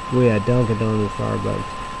 We had Dunkin' Donuts, Starbucks.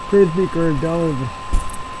 Krispy Kreme Donuts.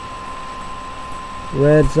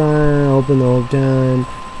 Red Sign, open the whole time.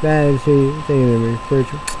 Battery Street, thank you, members.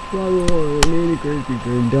 Appreciate it. Need Krispy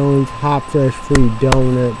Kreme Donuts. Hot Fresh Free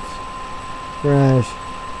Donuts. Fresh.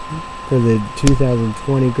 For the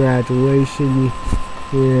 2020 graduation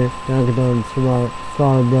year, Dunkin' Donuts,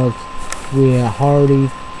 Starbucks, we have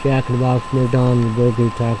Hardee's, Jack in the Box, McDonald's, Burger,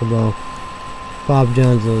 Taco Bell, Papa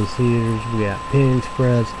John's, Little Caesars. We got Penn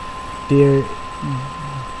Express, Denny's,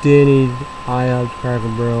 IHOP's, Cracker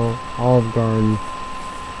Barrel, Olive Garden,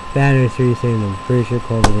 Battery 3 saying I'm pretty sure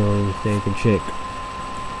Culver's the only mistake and chick.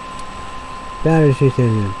 Battery 3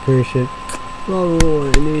 saying I'm pretty sure.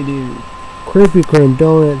 Oh, I need you. Krispy Kreme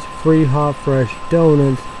donuts, free hot fresh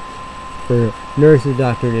donuts for nurses,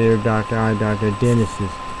 doctor, ear doctor, eye doctor,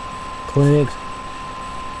 dentists, clinics,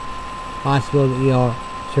 hospital, ER,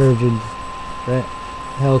 surgeons,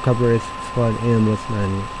 helicopter rescue squad, ambulance,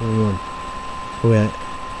 911. With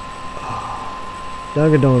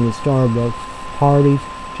Dunkin' Donuts, Starbucks, Hardee's,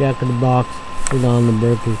 Jack in the Box, McDonald's,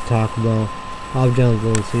 Burger's, Taco Bell, Papa John's,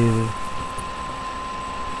 Little Caesars,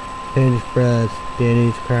 Panda Express,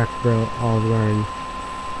 Denny's, Cracker Barrel, Olive Garden,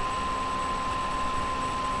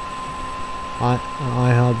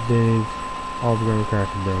 IHOP, Denny's, Olive Garden,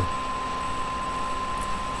 Cracker Barrel.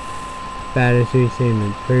 Battersea,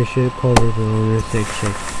 Seaman, Pretty Shit, Culver's, Owner, Six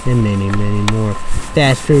Shake, and many, many more.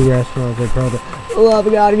 Fast food restaurants and products. Love,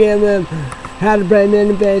 gotta give them. How to pay,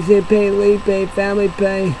 minimum pay, sick pay, leave pay, family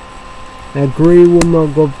pay. Agree with my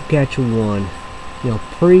go catch one. You know,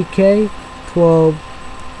 pre-K, 12.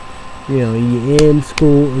 You know, you in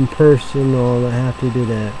school in person, all that have to do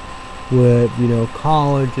that. With, you know,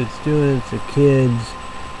 college, it's students, the kids,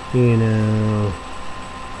 you know,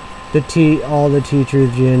 all the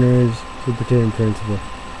teachers, janitors, superintendent, principal.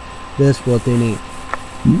 That's what they need.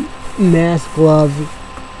 Mask, gloves,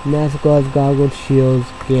 goggles, shields,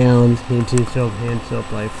 gowns, hand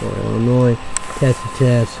soap, like for Illinois, test,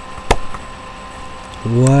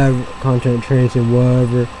 whatever, contact tracing,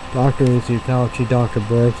 whatever, Dr. Nancy Fauci, Dr.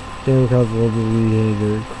 Brooks, Democrats, global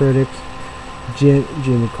behavior critics,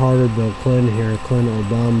 Jimmy Carter, Bill Clinton, Hillary Clinton,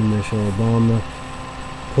 Obama, Michelle Obama,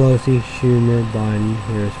 Pelosi, Schumer, Biden.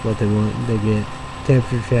 Here's what they want. They get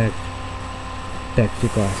temperature check,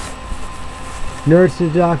 plexiglass.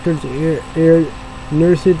 Nurses, doctors,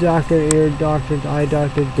 nurses, ear doctors, eye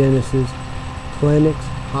doctors, dentists, clinics,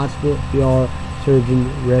 hospital, ER, surgeon,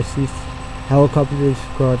 rescues, helicopters,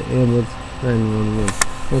 squad, ambulance, 911.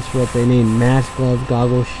 That's what they need. Mask, gloves,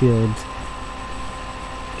 goggles, shields,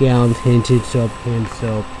 gowns, hand soap,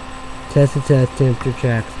 test, temperature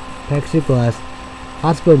checks, plexiglass,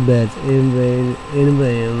 hospital beds,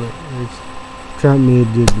 innovative. Trump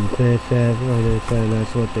needed to finish that. Like I said,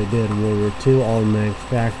 that's what they did in World War II. Automatic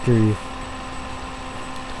factory.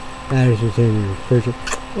 Batteries receiving pressure.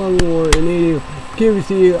 One more in 80.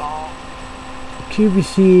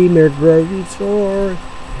 QVC, American Grocery Store.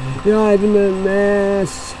 You know, I've been a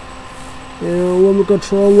mess. You know, woman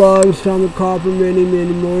control logs, atomic copper, many,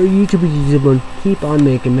 many more. YouTube, keep on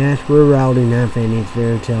making masks. We're routing that fanny. It's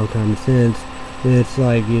very common sense. It's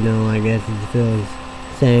like, you know, I guess it feels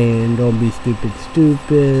saying don't be stupid,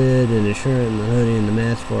 and the shirt and the hoodie and the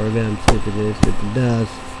mask for them, stupid this, stupid does.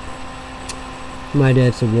 My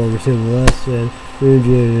dad said War Civil lesson,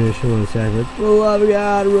 regeneration, one second. For the love of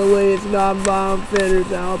God, release non-violent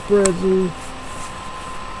offenders out of prison.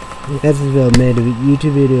 Evansville made a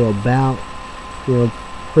YouTube video about, you know,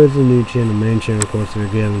 prison new channel, main channel, of course, they're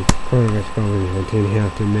giving coronavirus COVID-19. You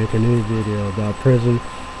have to make a new video about prison,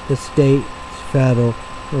 the state, federal,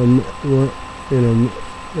 million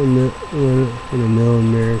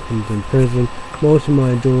Americans in prison. Most of the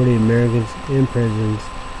majority of Americans in prisons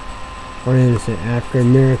are innocent.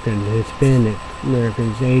 African American, Hispanic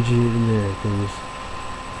Americans, Asian Americans,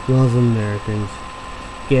 Muslim Americans,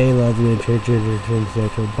 gay, lesbian, transgender,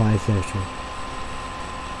 transsexual, bisexual.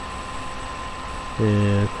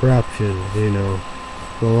 Yeah, corruption, you know.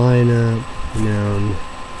 The lineup, you know,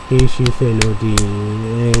 he, she, say, no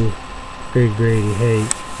DNA, Grady, hate,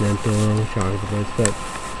 mental, chocolate, but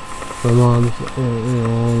my mom's, you know,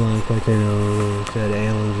 online, like, you know, said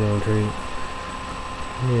aliens don't treat.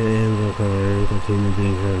 Yeah, aliens don't come here, because human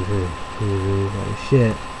beings don't treat. Like,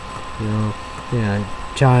 shit, you know. Yeah,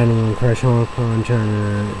 China won't crush Hong Kong,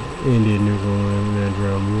 China, India, nuclear weapon,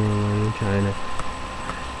 drone war in China.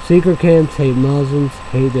 Secret camps hate Muslims,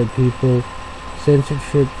 hate their people,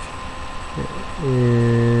 censorship,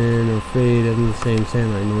 and afraid of the same thing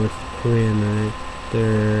like North Korea, and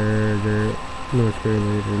their North Korea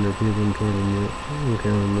leader and their people in toward America.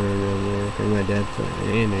 My dad said,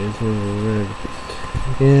 and it's really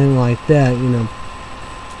and like that, you know.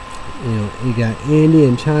 You know, you got India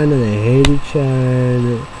and China, they hate each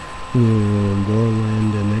other, you know,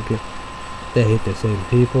 borderland, and they hate the same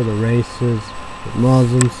people, the races, the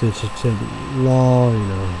Muslims, censorship law, you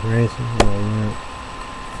know, racism, all that.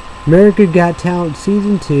 America Got Talent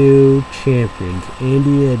Season 2 champions,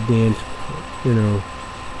 India dance, you know,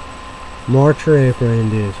 March or April,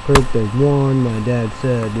 India's group, they won. My dad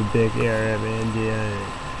said the big area of India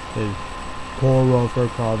is poor welfare,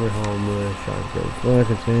 poverty, homeless, black,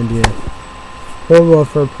 it's India. Poor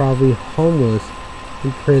welfare, poverty, homeless,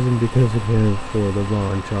 in prison because of him for the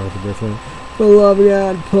bond charge of this one. For loving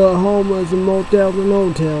God, put homeless in motels and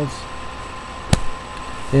hotels.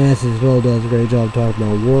 Yes, as well does a great job talking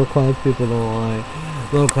about war class people don't like,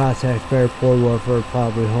 low class taxpayer, poor warfare,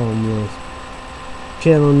 probably homeless.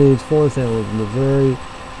 Channel News 4, St. Louis, Missouri.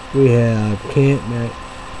 We have Kent, Matt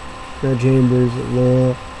Chambers,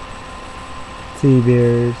 Laurel,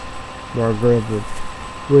 Seabears, Mark Griffith.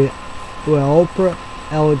 Well, Oprah,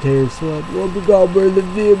 Taylor Swift, Whoopi Goldberg in the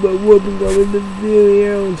view, but Whoopi Goldberg in the view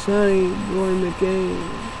here on Sunny, Roy McCain,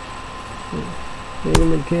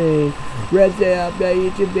 Red State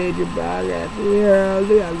Update, YouTube page, your podcast,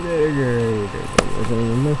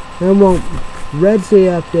 Red State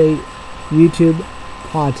Update, YouTube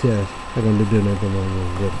podcast. I'm going to do nothing wrong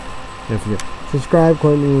with it. Don't forget. Subscribe,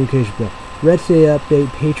 click the notification bell. Red State Update,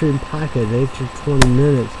 Patreon podcast, extra 20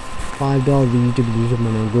 minutes. $5 YouTube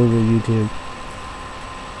on Google, YouTube,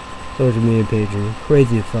 social media Patreon.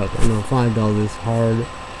 Crazy as fuck. I know $5 is hard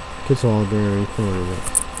to swallow during Corona.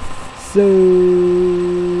 So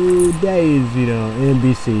days,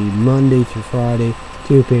 NBC, Monday through Friday,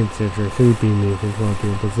 2 p.m. Central, 3 p.m. Eastern, 12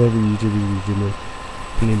 p.m. Pacific, YouTube,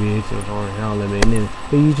 NBA, so on how they made it.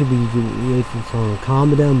 But YouTube, on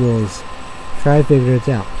comment down below. Try to figure it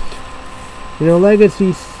out.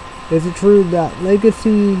 Legacy. Is it true that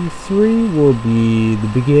Legacy 3 will be the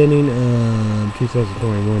beginning of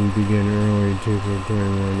 2021, begin early 2021,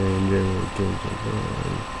 and January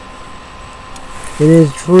 2021? It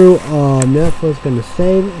is true, Netflix going to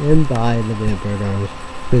save and buy the Vampire Diaries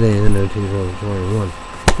for the end of 2021.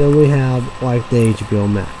 Then we have, like, the HBO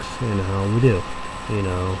Max, how we do.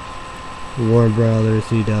 Warner Brothers,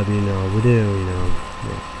 CW, we do,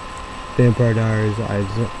 Vampire Diaries,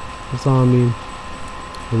 Zombie,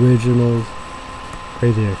 Originals,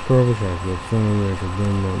 Crazy Ex-Girlfriend, trying to make fun, Richard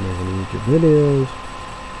Bloom not making YouTube videos,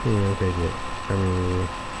 Crazy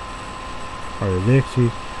Part of Dixie,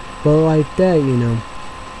 but like that,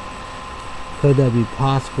 could that be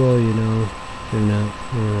possible, maybe not,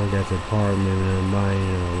 that's a part, maybe not buy,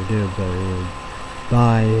 we do, but,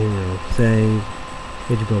 buy, save,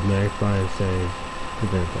 HBO Max, buy and save,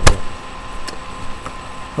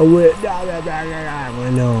 I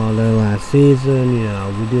know all the last season,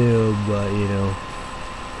 we do, but,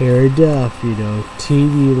 Harry Duff,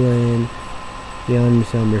 TV Land, the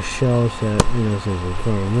Under Show set, season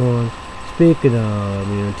 21. Speaking of,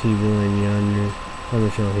 TV Land, the Under Summer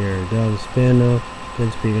Show, Harry Duff, spin-off. Then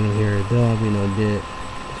speaking of Harry Duff, did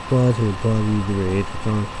Plus, who probably the 8th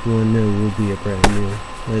song, one new will be a brand new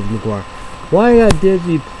Liz McGuire. Why I got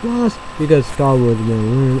Disney Plus? Because Star Wars has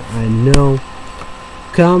been learned, I know.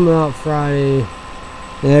 Come out Friday,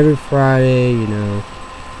 every Friday,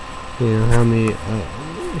 how many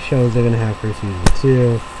shows they're gonna have for season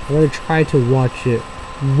 2. I'm gonna try to watch it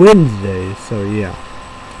Wednesday, so yeah.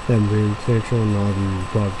 7 p.m. Central, Northern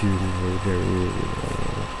Pop Judy,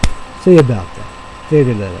 see about that.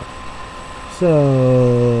 Figure that out. So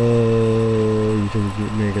you can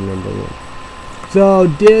make a number 1. So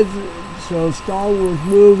Star Wars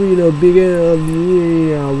movie, beginning of the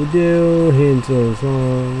year, we do, hints of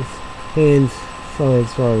songs, hints, so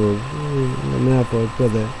Star Wars, Netflix,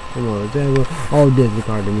 put that, example, all Disney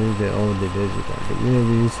cartoon movies, all the Disney cartoon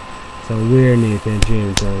movies, so we're Nathan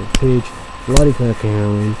James on Peach, Bloody Fuck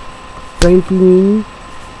Halloween, Frankie,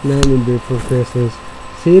 Nightmare Before Christmas,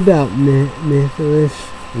 see about Mythos,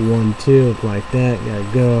 1, 2, like that, gotta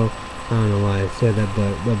go, I don't know why I said that,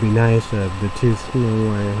 but that'd be nice, the 2 Snow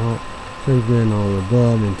White Hot, Something all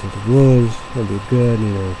above into the woods, that'd be good, I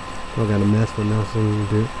gotta mess with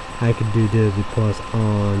nothing. I could do Disney Plus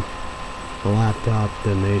on a laptop,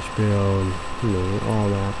 then HBO, and all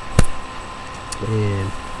that.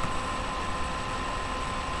 And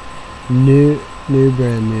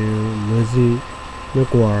brand new Lizzie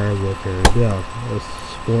McGuire with her Duff, a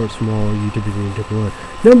sports small YouTube took one.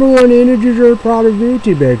 Number 1 energy drink product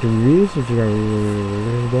YouTube back to reviews.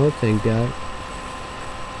 Well, thank God.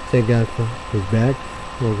 Thank God for his back.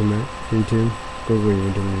 Welcome back. YouTube. Go where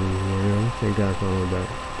you do. Thank God for all that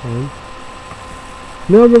time.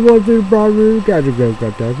 Number 1 food product. Got your go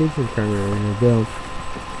cup talkies. Subscribe on the bell.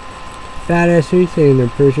 Badass 3 saying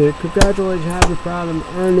appreciate it. Congratulations. Happy proud of them.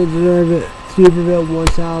 Earn it, deserve it. Superville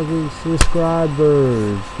 1,000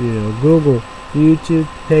 subscribers. Google, YouTube,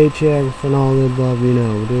 paychecks, and all the above. We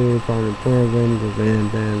do partner programs,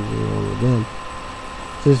 bands, and all of them.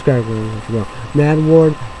 Subscribe as well. Mad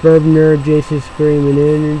Ward, Bourbon Nerd, JC Screaming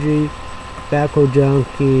Energy, Backroad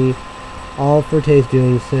Junkie, all for Taste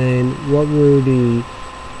Doing Insane, What Rudy,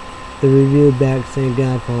 the review back, Thank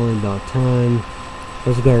God for Only About Time.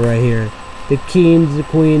 Let's go right here. the kings, the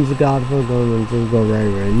queens, the godfathers, going to go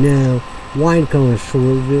right now. Why come a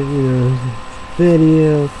short video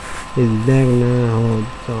is back now.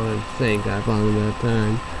 So I think I found about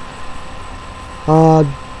time.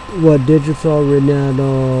 What Digital,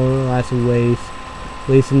 Ronaldo, Last Waste,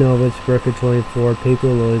 Lisa Novitz, Burker 24, Paper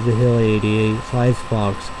Lois, The Hill 88, Slice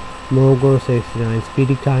Fox, Mogul 69,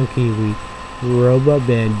 Speedy Con Kiwi, Robot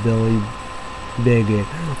Band, Billy Bigot,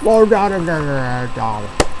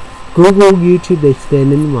 Google YouTube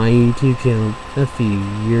extended my YouTube channel a few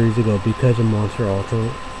years ago because of Monster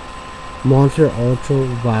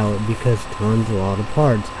Ultraviolet, because tons a lot of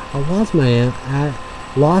parts. I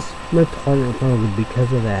lost my partner program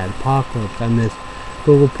because of that. Apocalypse. I miss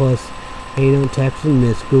Google Plus Hangout text and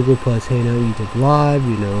miss Google Plus Hangout YouTube Live.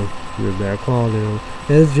 You're better called. It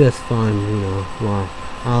was just fun. Wow.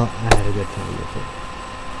 I had a good time with it.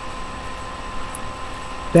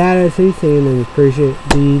 Badass saying I appreciate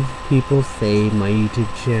these people save my YouTube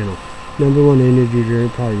channel. Number 1 energy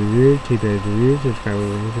drink, probably review, 2 days review, subscribe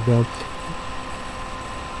with the bell.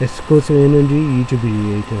 Exclusive energy, YouTube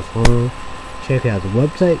video follow. Check out the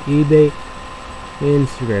website, eBay,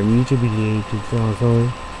 Instagram, YouTube video follow.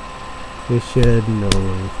 We should know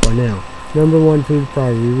for now. Number 1 food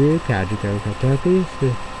product review, Kajico Kentucky.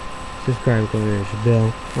 Subscribe with the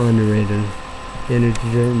bell. Underrated energy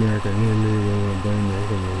drink, American energy,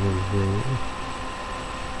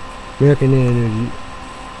 American energy,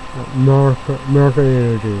 market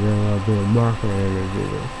energy, market energy.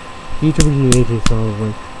 YouTube EHS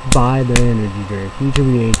Sullivan, buy the energy drink.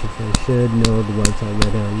 YouTube EHS should know the website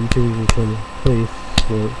right now. YouTube should please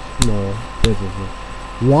support small businesses.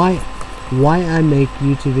 Why I make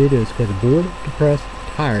YouTube videos? Because bored, depressed,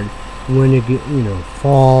 tired. When you get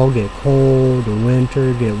fall, get cold, or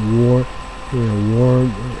winter, get warm,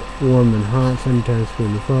 warm and hot. Sometimes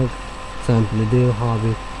food to fuck, something to do,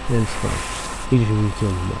 hobby, and stuff. YouTube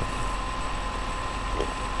channel.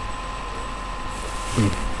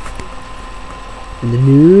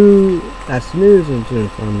 That's the news and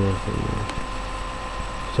just on this.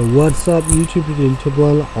 So what's up, YouTube?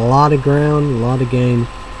 A lot of ground, a lot of game.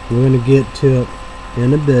 We're gonna get to it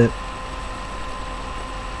in a bit.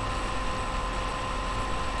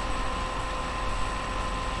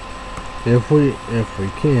 If we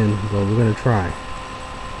can, but we're gonna try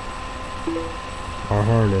our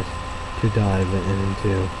hardest to dive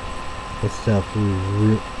into the stuff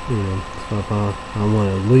stuff I want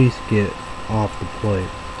to at least get off the plate.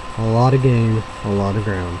 A lot of game, a lot of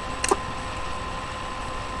ground.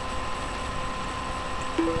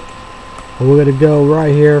 And we're gonna go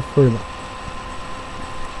right here for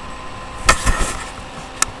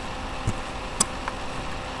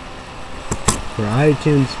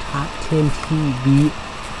iTunes top 10 TV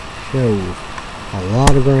shows. A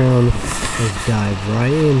lot of ground. Let's dive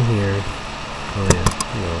right in here. Oh yeah.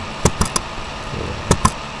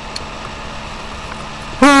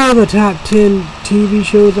 The top 10 TV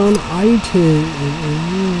shows on iTunes.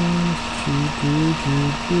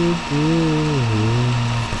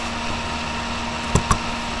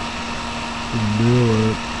 Do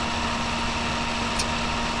it.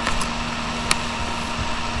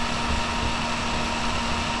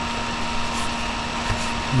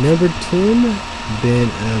 Number 10, Ben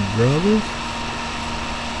Brothers.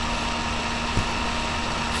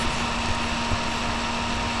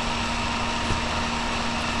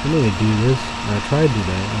 I need to do this. I tried to do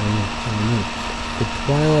that. I don't know. The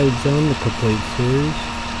Twilight Zone, the complete series.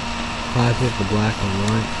 Classic, the black and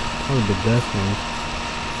white. Probably the best one.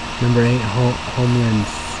 Number 8, Homeland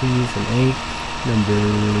Season 8. Number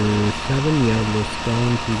 7,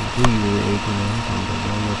 Yellowstone Season 2. You're 18. I'm going to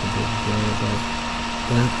look a bit about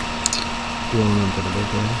that. Going on to the big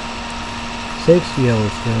one. 6,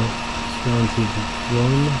 Yellowstone Season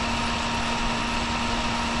 1.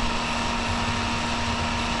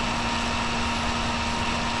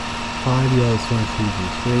 5, Yellowstone Season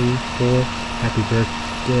 3, 4, Happy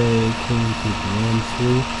Birthday King Season 1,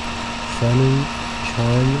 3,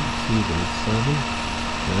 Charm Season 7,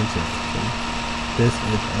 that's interesting. This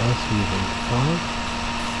Is Us Season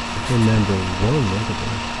 5, and number 1, look at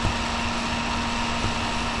this.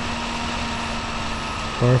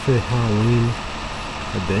 Garfield Halloween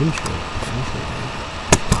Adventure.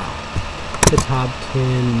 Wow. The top 10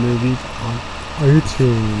 movies on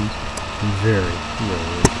iTunes. Very,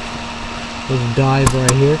 very. Let's dive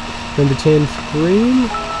right here. Number 10, Scream.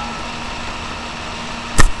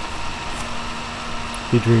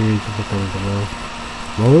 Featuring music for coming below.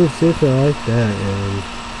 Roller Sister, I like that, and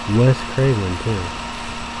Wes Craven too.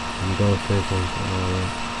 And Ghostface,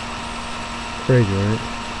 crazy, right?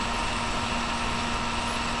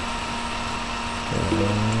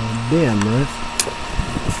 damn right.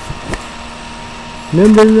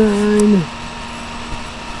 Number 9,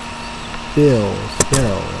 Bill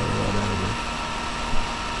Skell or whatever.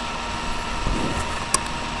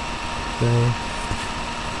 So,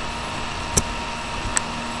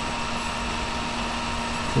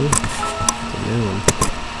 it's a new one.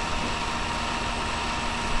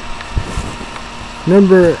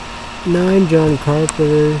 Number 9, John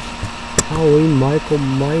Carpenter's Halloween Michael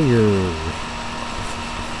Myers.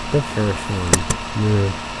 The first one.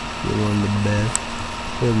 Yeah, the one the best.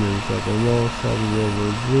 Good movies like a wall, Shelby World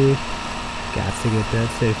War Z. Got to get that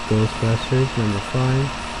safe. Ghostbusters. Number 5.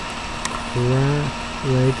 Rat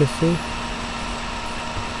Legacy.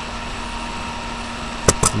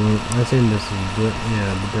 Well, I think this is the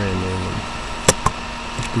brand new one.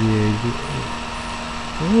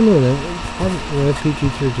 I don't know that. Well,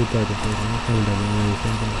 PG-13 type of thing. I kind of don't know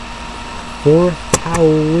anything about it. For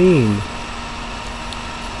Halloween.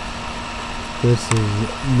 This is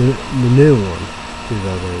the new one.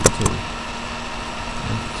 2018.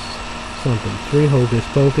 That's something. 3 Hocus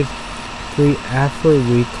Pocus. 3 After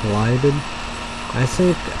We Collided. I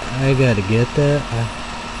think I gotta get that.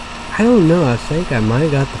 I don't know. I think I might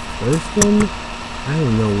have got the first one. I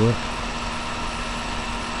don't know what.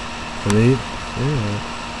 I mean, yeah.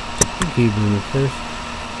 Even the first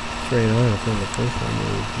straight on, I think the first one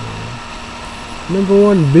was number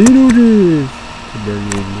 1, Beetlejuice.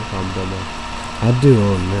 I do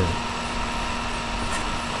own that.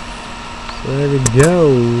 So there we go.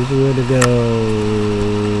 Where to go?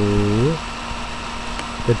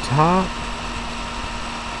 The top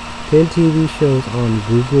 10 TV shows on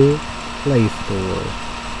Google Play Store.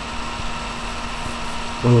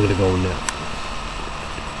 I'm gonna go now.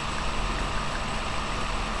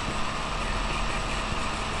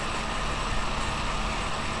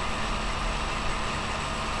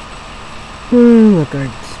 Look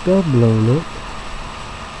like stuff blown up.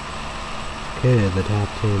 Okay, the top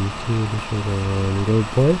 10 TV shows on Google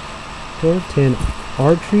Play. Store 10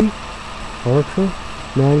 Archer,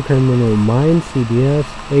 9 Criminal Minds, CBS,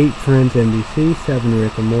 8 Friends, NBC, 7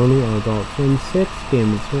 Rick and Morty on Adult Swim, 6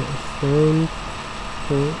 Game of Thrones,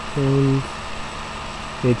 4 Friends,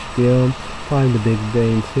 HBO, 5 The Big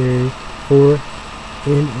Bang Theory, 4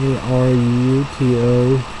 NARUTOSHIPPUDD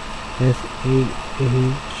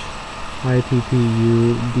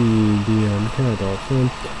on Adult Swim,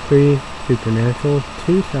 3 Supernatural,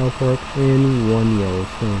 2 South Park, and 1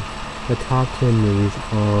 Yellowstone. The top 10 movies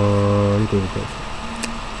on Google Play.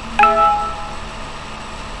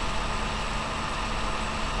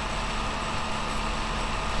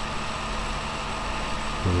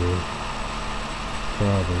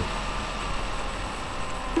 Probably.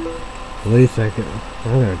 At least I'm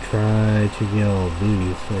gonna try to get all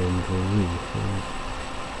these things released.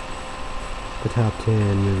 The top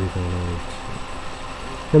 10 movies on it.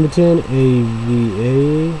 Number 10,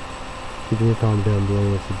 AVA. You can comment down below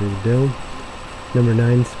what's the big deal. Number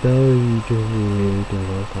 9, Spell. You can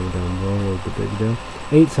comment down below what's the big deal.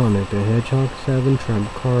 8, Sonic the Hedgehog. 7, Trump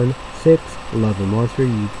Card. 6, Love and Monster.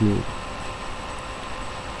 YouTube.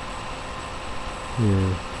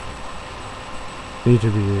 Yeah. Each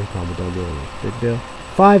of you comment down below what's the big deal.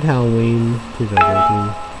 5, Halloween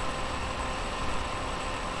 2018.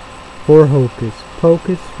 4, Hocus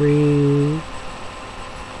Pocus. 3,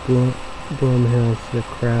 Blumhouse, The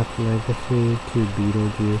Craft Legacy. 2,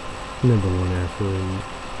 Beetlejuice. Number 1, After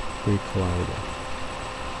We Collided.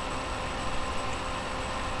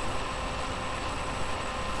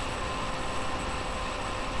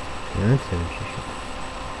 That's interesting.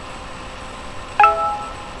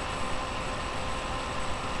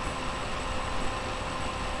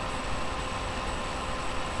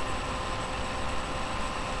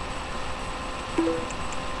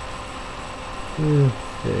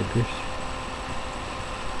 Figures.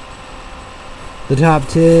 The top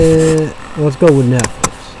 10. Let's go with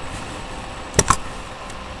Netflix.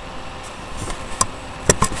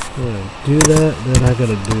 I'm gonna do that, then I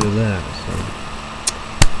gotta do that.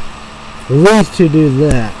 So at least to do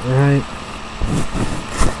that, right?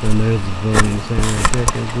 And there's the voting thing right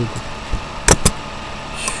there.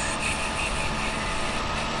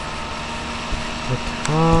 The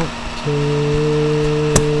top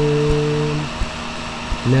 10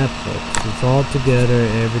 Netflix. It's all together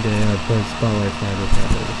every day. I put Spotlight Friday,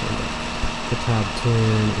 Saturday, Sunday. The top 10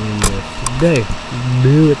 in this day.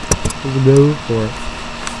 Do it. Let's go for it.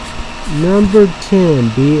 Number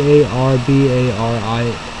 10, BARBARIANS.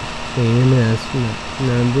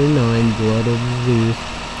 Number 9, Blood of Zeus.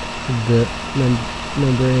 The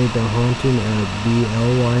number 8, The Haunting of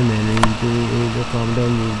BLY Manor. You do the comment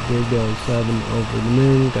down. You did go 7, Over the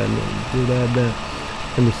Moon. Got to do that.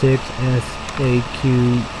 Number 6, SAQQARA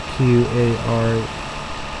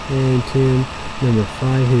Tune. Number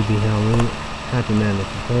 5, Hubie Halloween, Happy Madness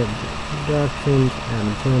Productions,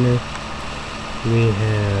 Adam Turner. We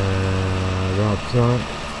have Rob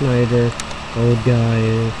Snyder, Old Guy,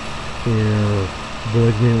 you know,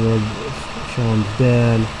 Boys Meet World, Sean's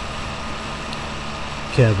dad,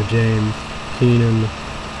 Kevin James, Keenan,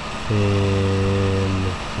 and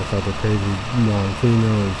I thought the crazy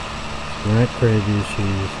non-female is not crazy,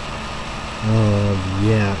 she's,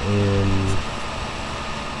 yeah, and,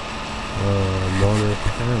 Warner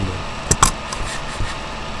Campbell.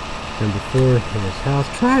 Number 4, in his house.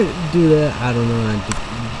 Try to do that, I don't know,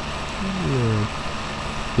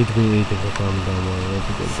 need to be easy for comment down below. That's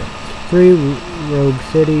a good guy. 3, Rogue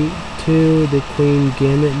City. 2, The Queen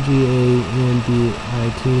Gambit, GAMBIT.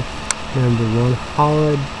 Number 1,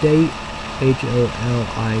 Holiday,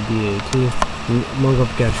 HOLIDAT. Monk Up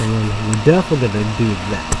Capture 1. We're definitely gonna do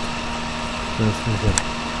that. That's for sure.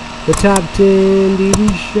 The top 10 TV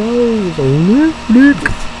shows on Netflix.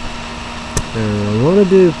 I want to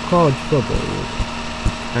do college football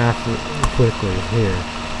after quickly here.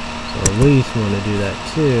 So at least want to do that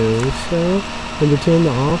too. So number 10,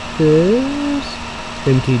 The Office.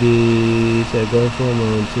 MTD said go for a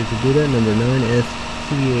moment to do that. Number 9,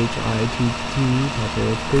 SCHITT.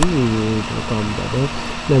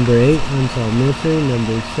 Number 8, Unsolved Mystery.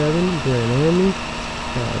 Number 7, Grand Army.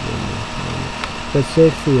 That's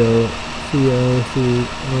 6, COCONEN.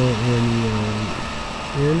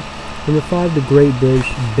 Number 5, The Great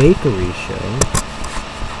British Bakery Show.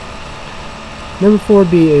 Number 4,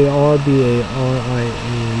 BARBARIANS.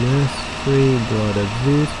 3, Blood of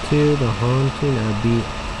Zeus. 2, The Haunting of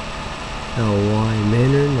BLY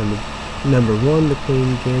Manor. Number 1, The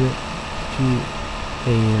Queen Gambit,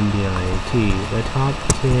 GAMBIT. The top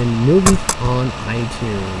 10 movies on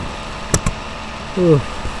iTunes. Oof,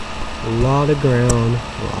 a lot of ground,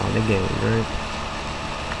 a lot of game, right?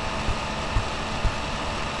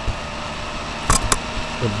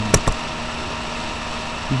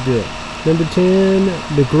 Good. Number 10,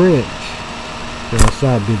 The Grinch. You know, so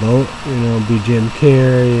I'd be be Jim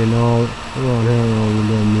Carrey and all. Ron Howard, all the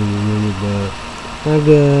movie, but not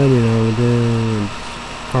good. You know, we're doing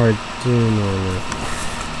cartoon on that.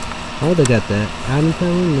 Oh, they got that. Adam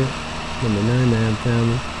Family. Number 9, The Adam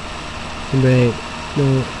Family. Number 8, No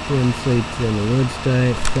One Sleeps in the Woods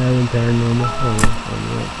State. 7, Paranormal. Oh,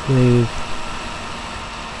 please.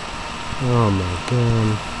 Oh my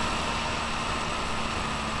god.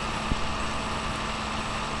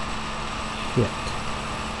 Shit.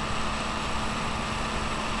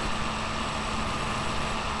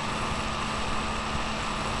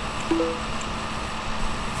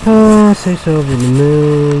 6, Over the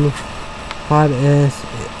Moon. 5,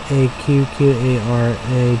 SAQQARA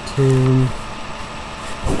Tune.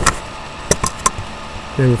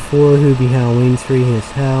 Number 4, Hubie Halloween. 3,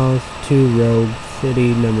 His House. 2, Rogue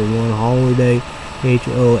City. Number 1, Holiday,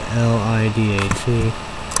 HOLIDAT.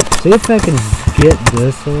 See if I can get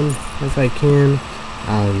this one. If I can.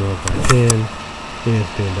 I don't know if I can.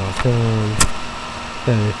 ESPN.com.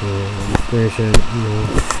 Technical inspiration,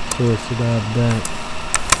 source about that.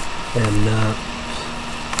 And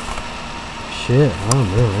shit, I don't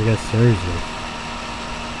know, I guess Thursday.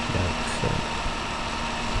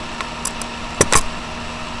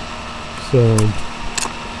 So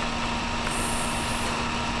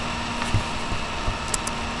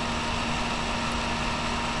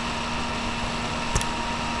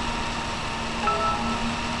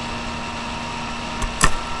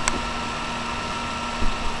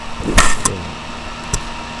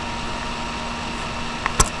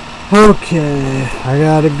okay, I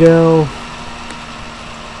gotta go.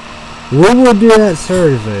 We will do that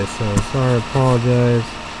Thursday, so sorry, apologize.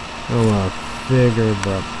 I don't know, figure,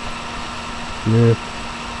 but yeah.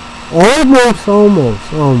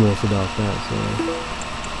 Almost about that,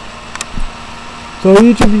 so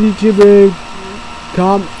YouTube,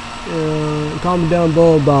 comment down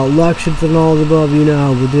below about elections and all the above. You know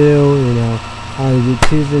how we do, I'll be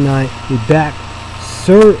Tuesday night, be back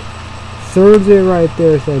Thursday right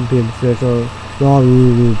there, 7 p.m. Pacific. All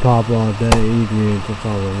the pop off that ingredients, that's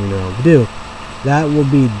all we know how we do. That will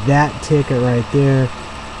be that ticket right there.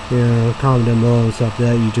 Comment down below and stuff like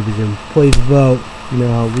that. YouTube can please vote. You know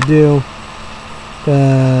how we do.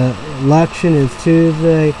 Election is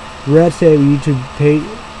Tuesday. Red State YouTube page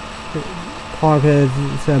podcast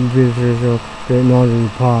 7 visitors, great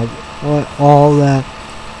knowledge pop, all that.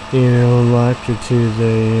 Election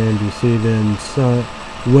Tuesday, NBC, then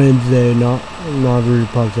Wednesday, not really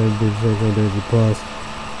pop 7 visitors, Disney Plus,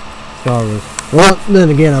 Star Wars. Well, then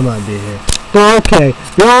again, I might be here. But okay,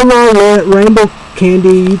 y'all know Rainbow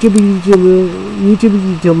Candy, YouTube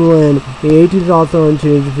land. The age is also on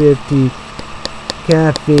change 50.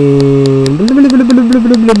 Caffeine. No,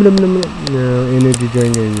 energy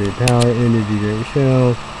drink, energy power, energy drink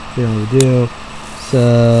show. You know the deal. So,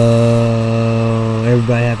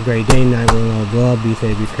 everybody have a great day, night, blah, be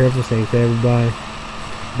safe, be careful, thanks everybody.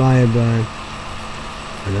 Bye, everybody.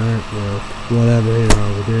 Or not, you know, whatever, you know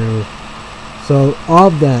the deal. So, all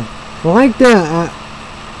of that. Like that,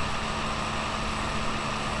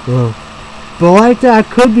 but like that,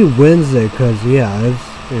 could be Wednesday, cause yeah,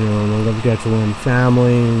 it's, you know, I'm gonna get you one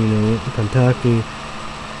family, you know, Kentucky,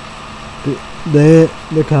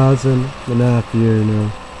 the cousin, the nephew, you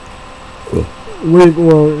know,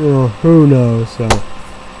 well, you know, who knows,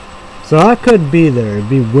 so I could be there, it'd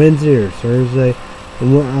be Wednesday or Thursday,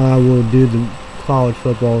 and I will do the college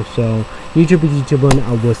football, so YouTube,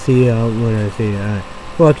 I will see you when I see you,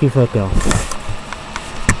 fuck you, fuck off.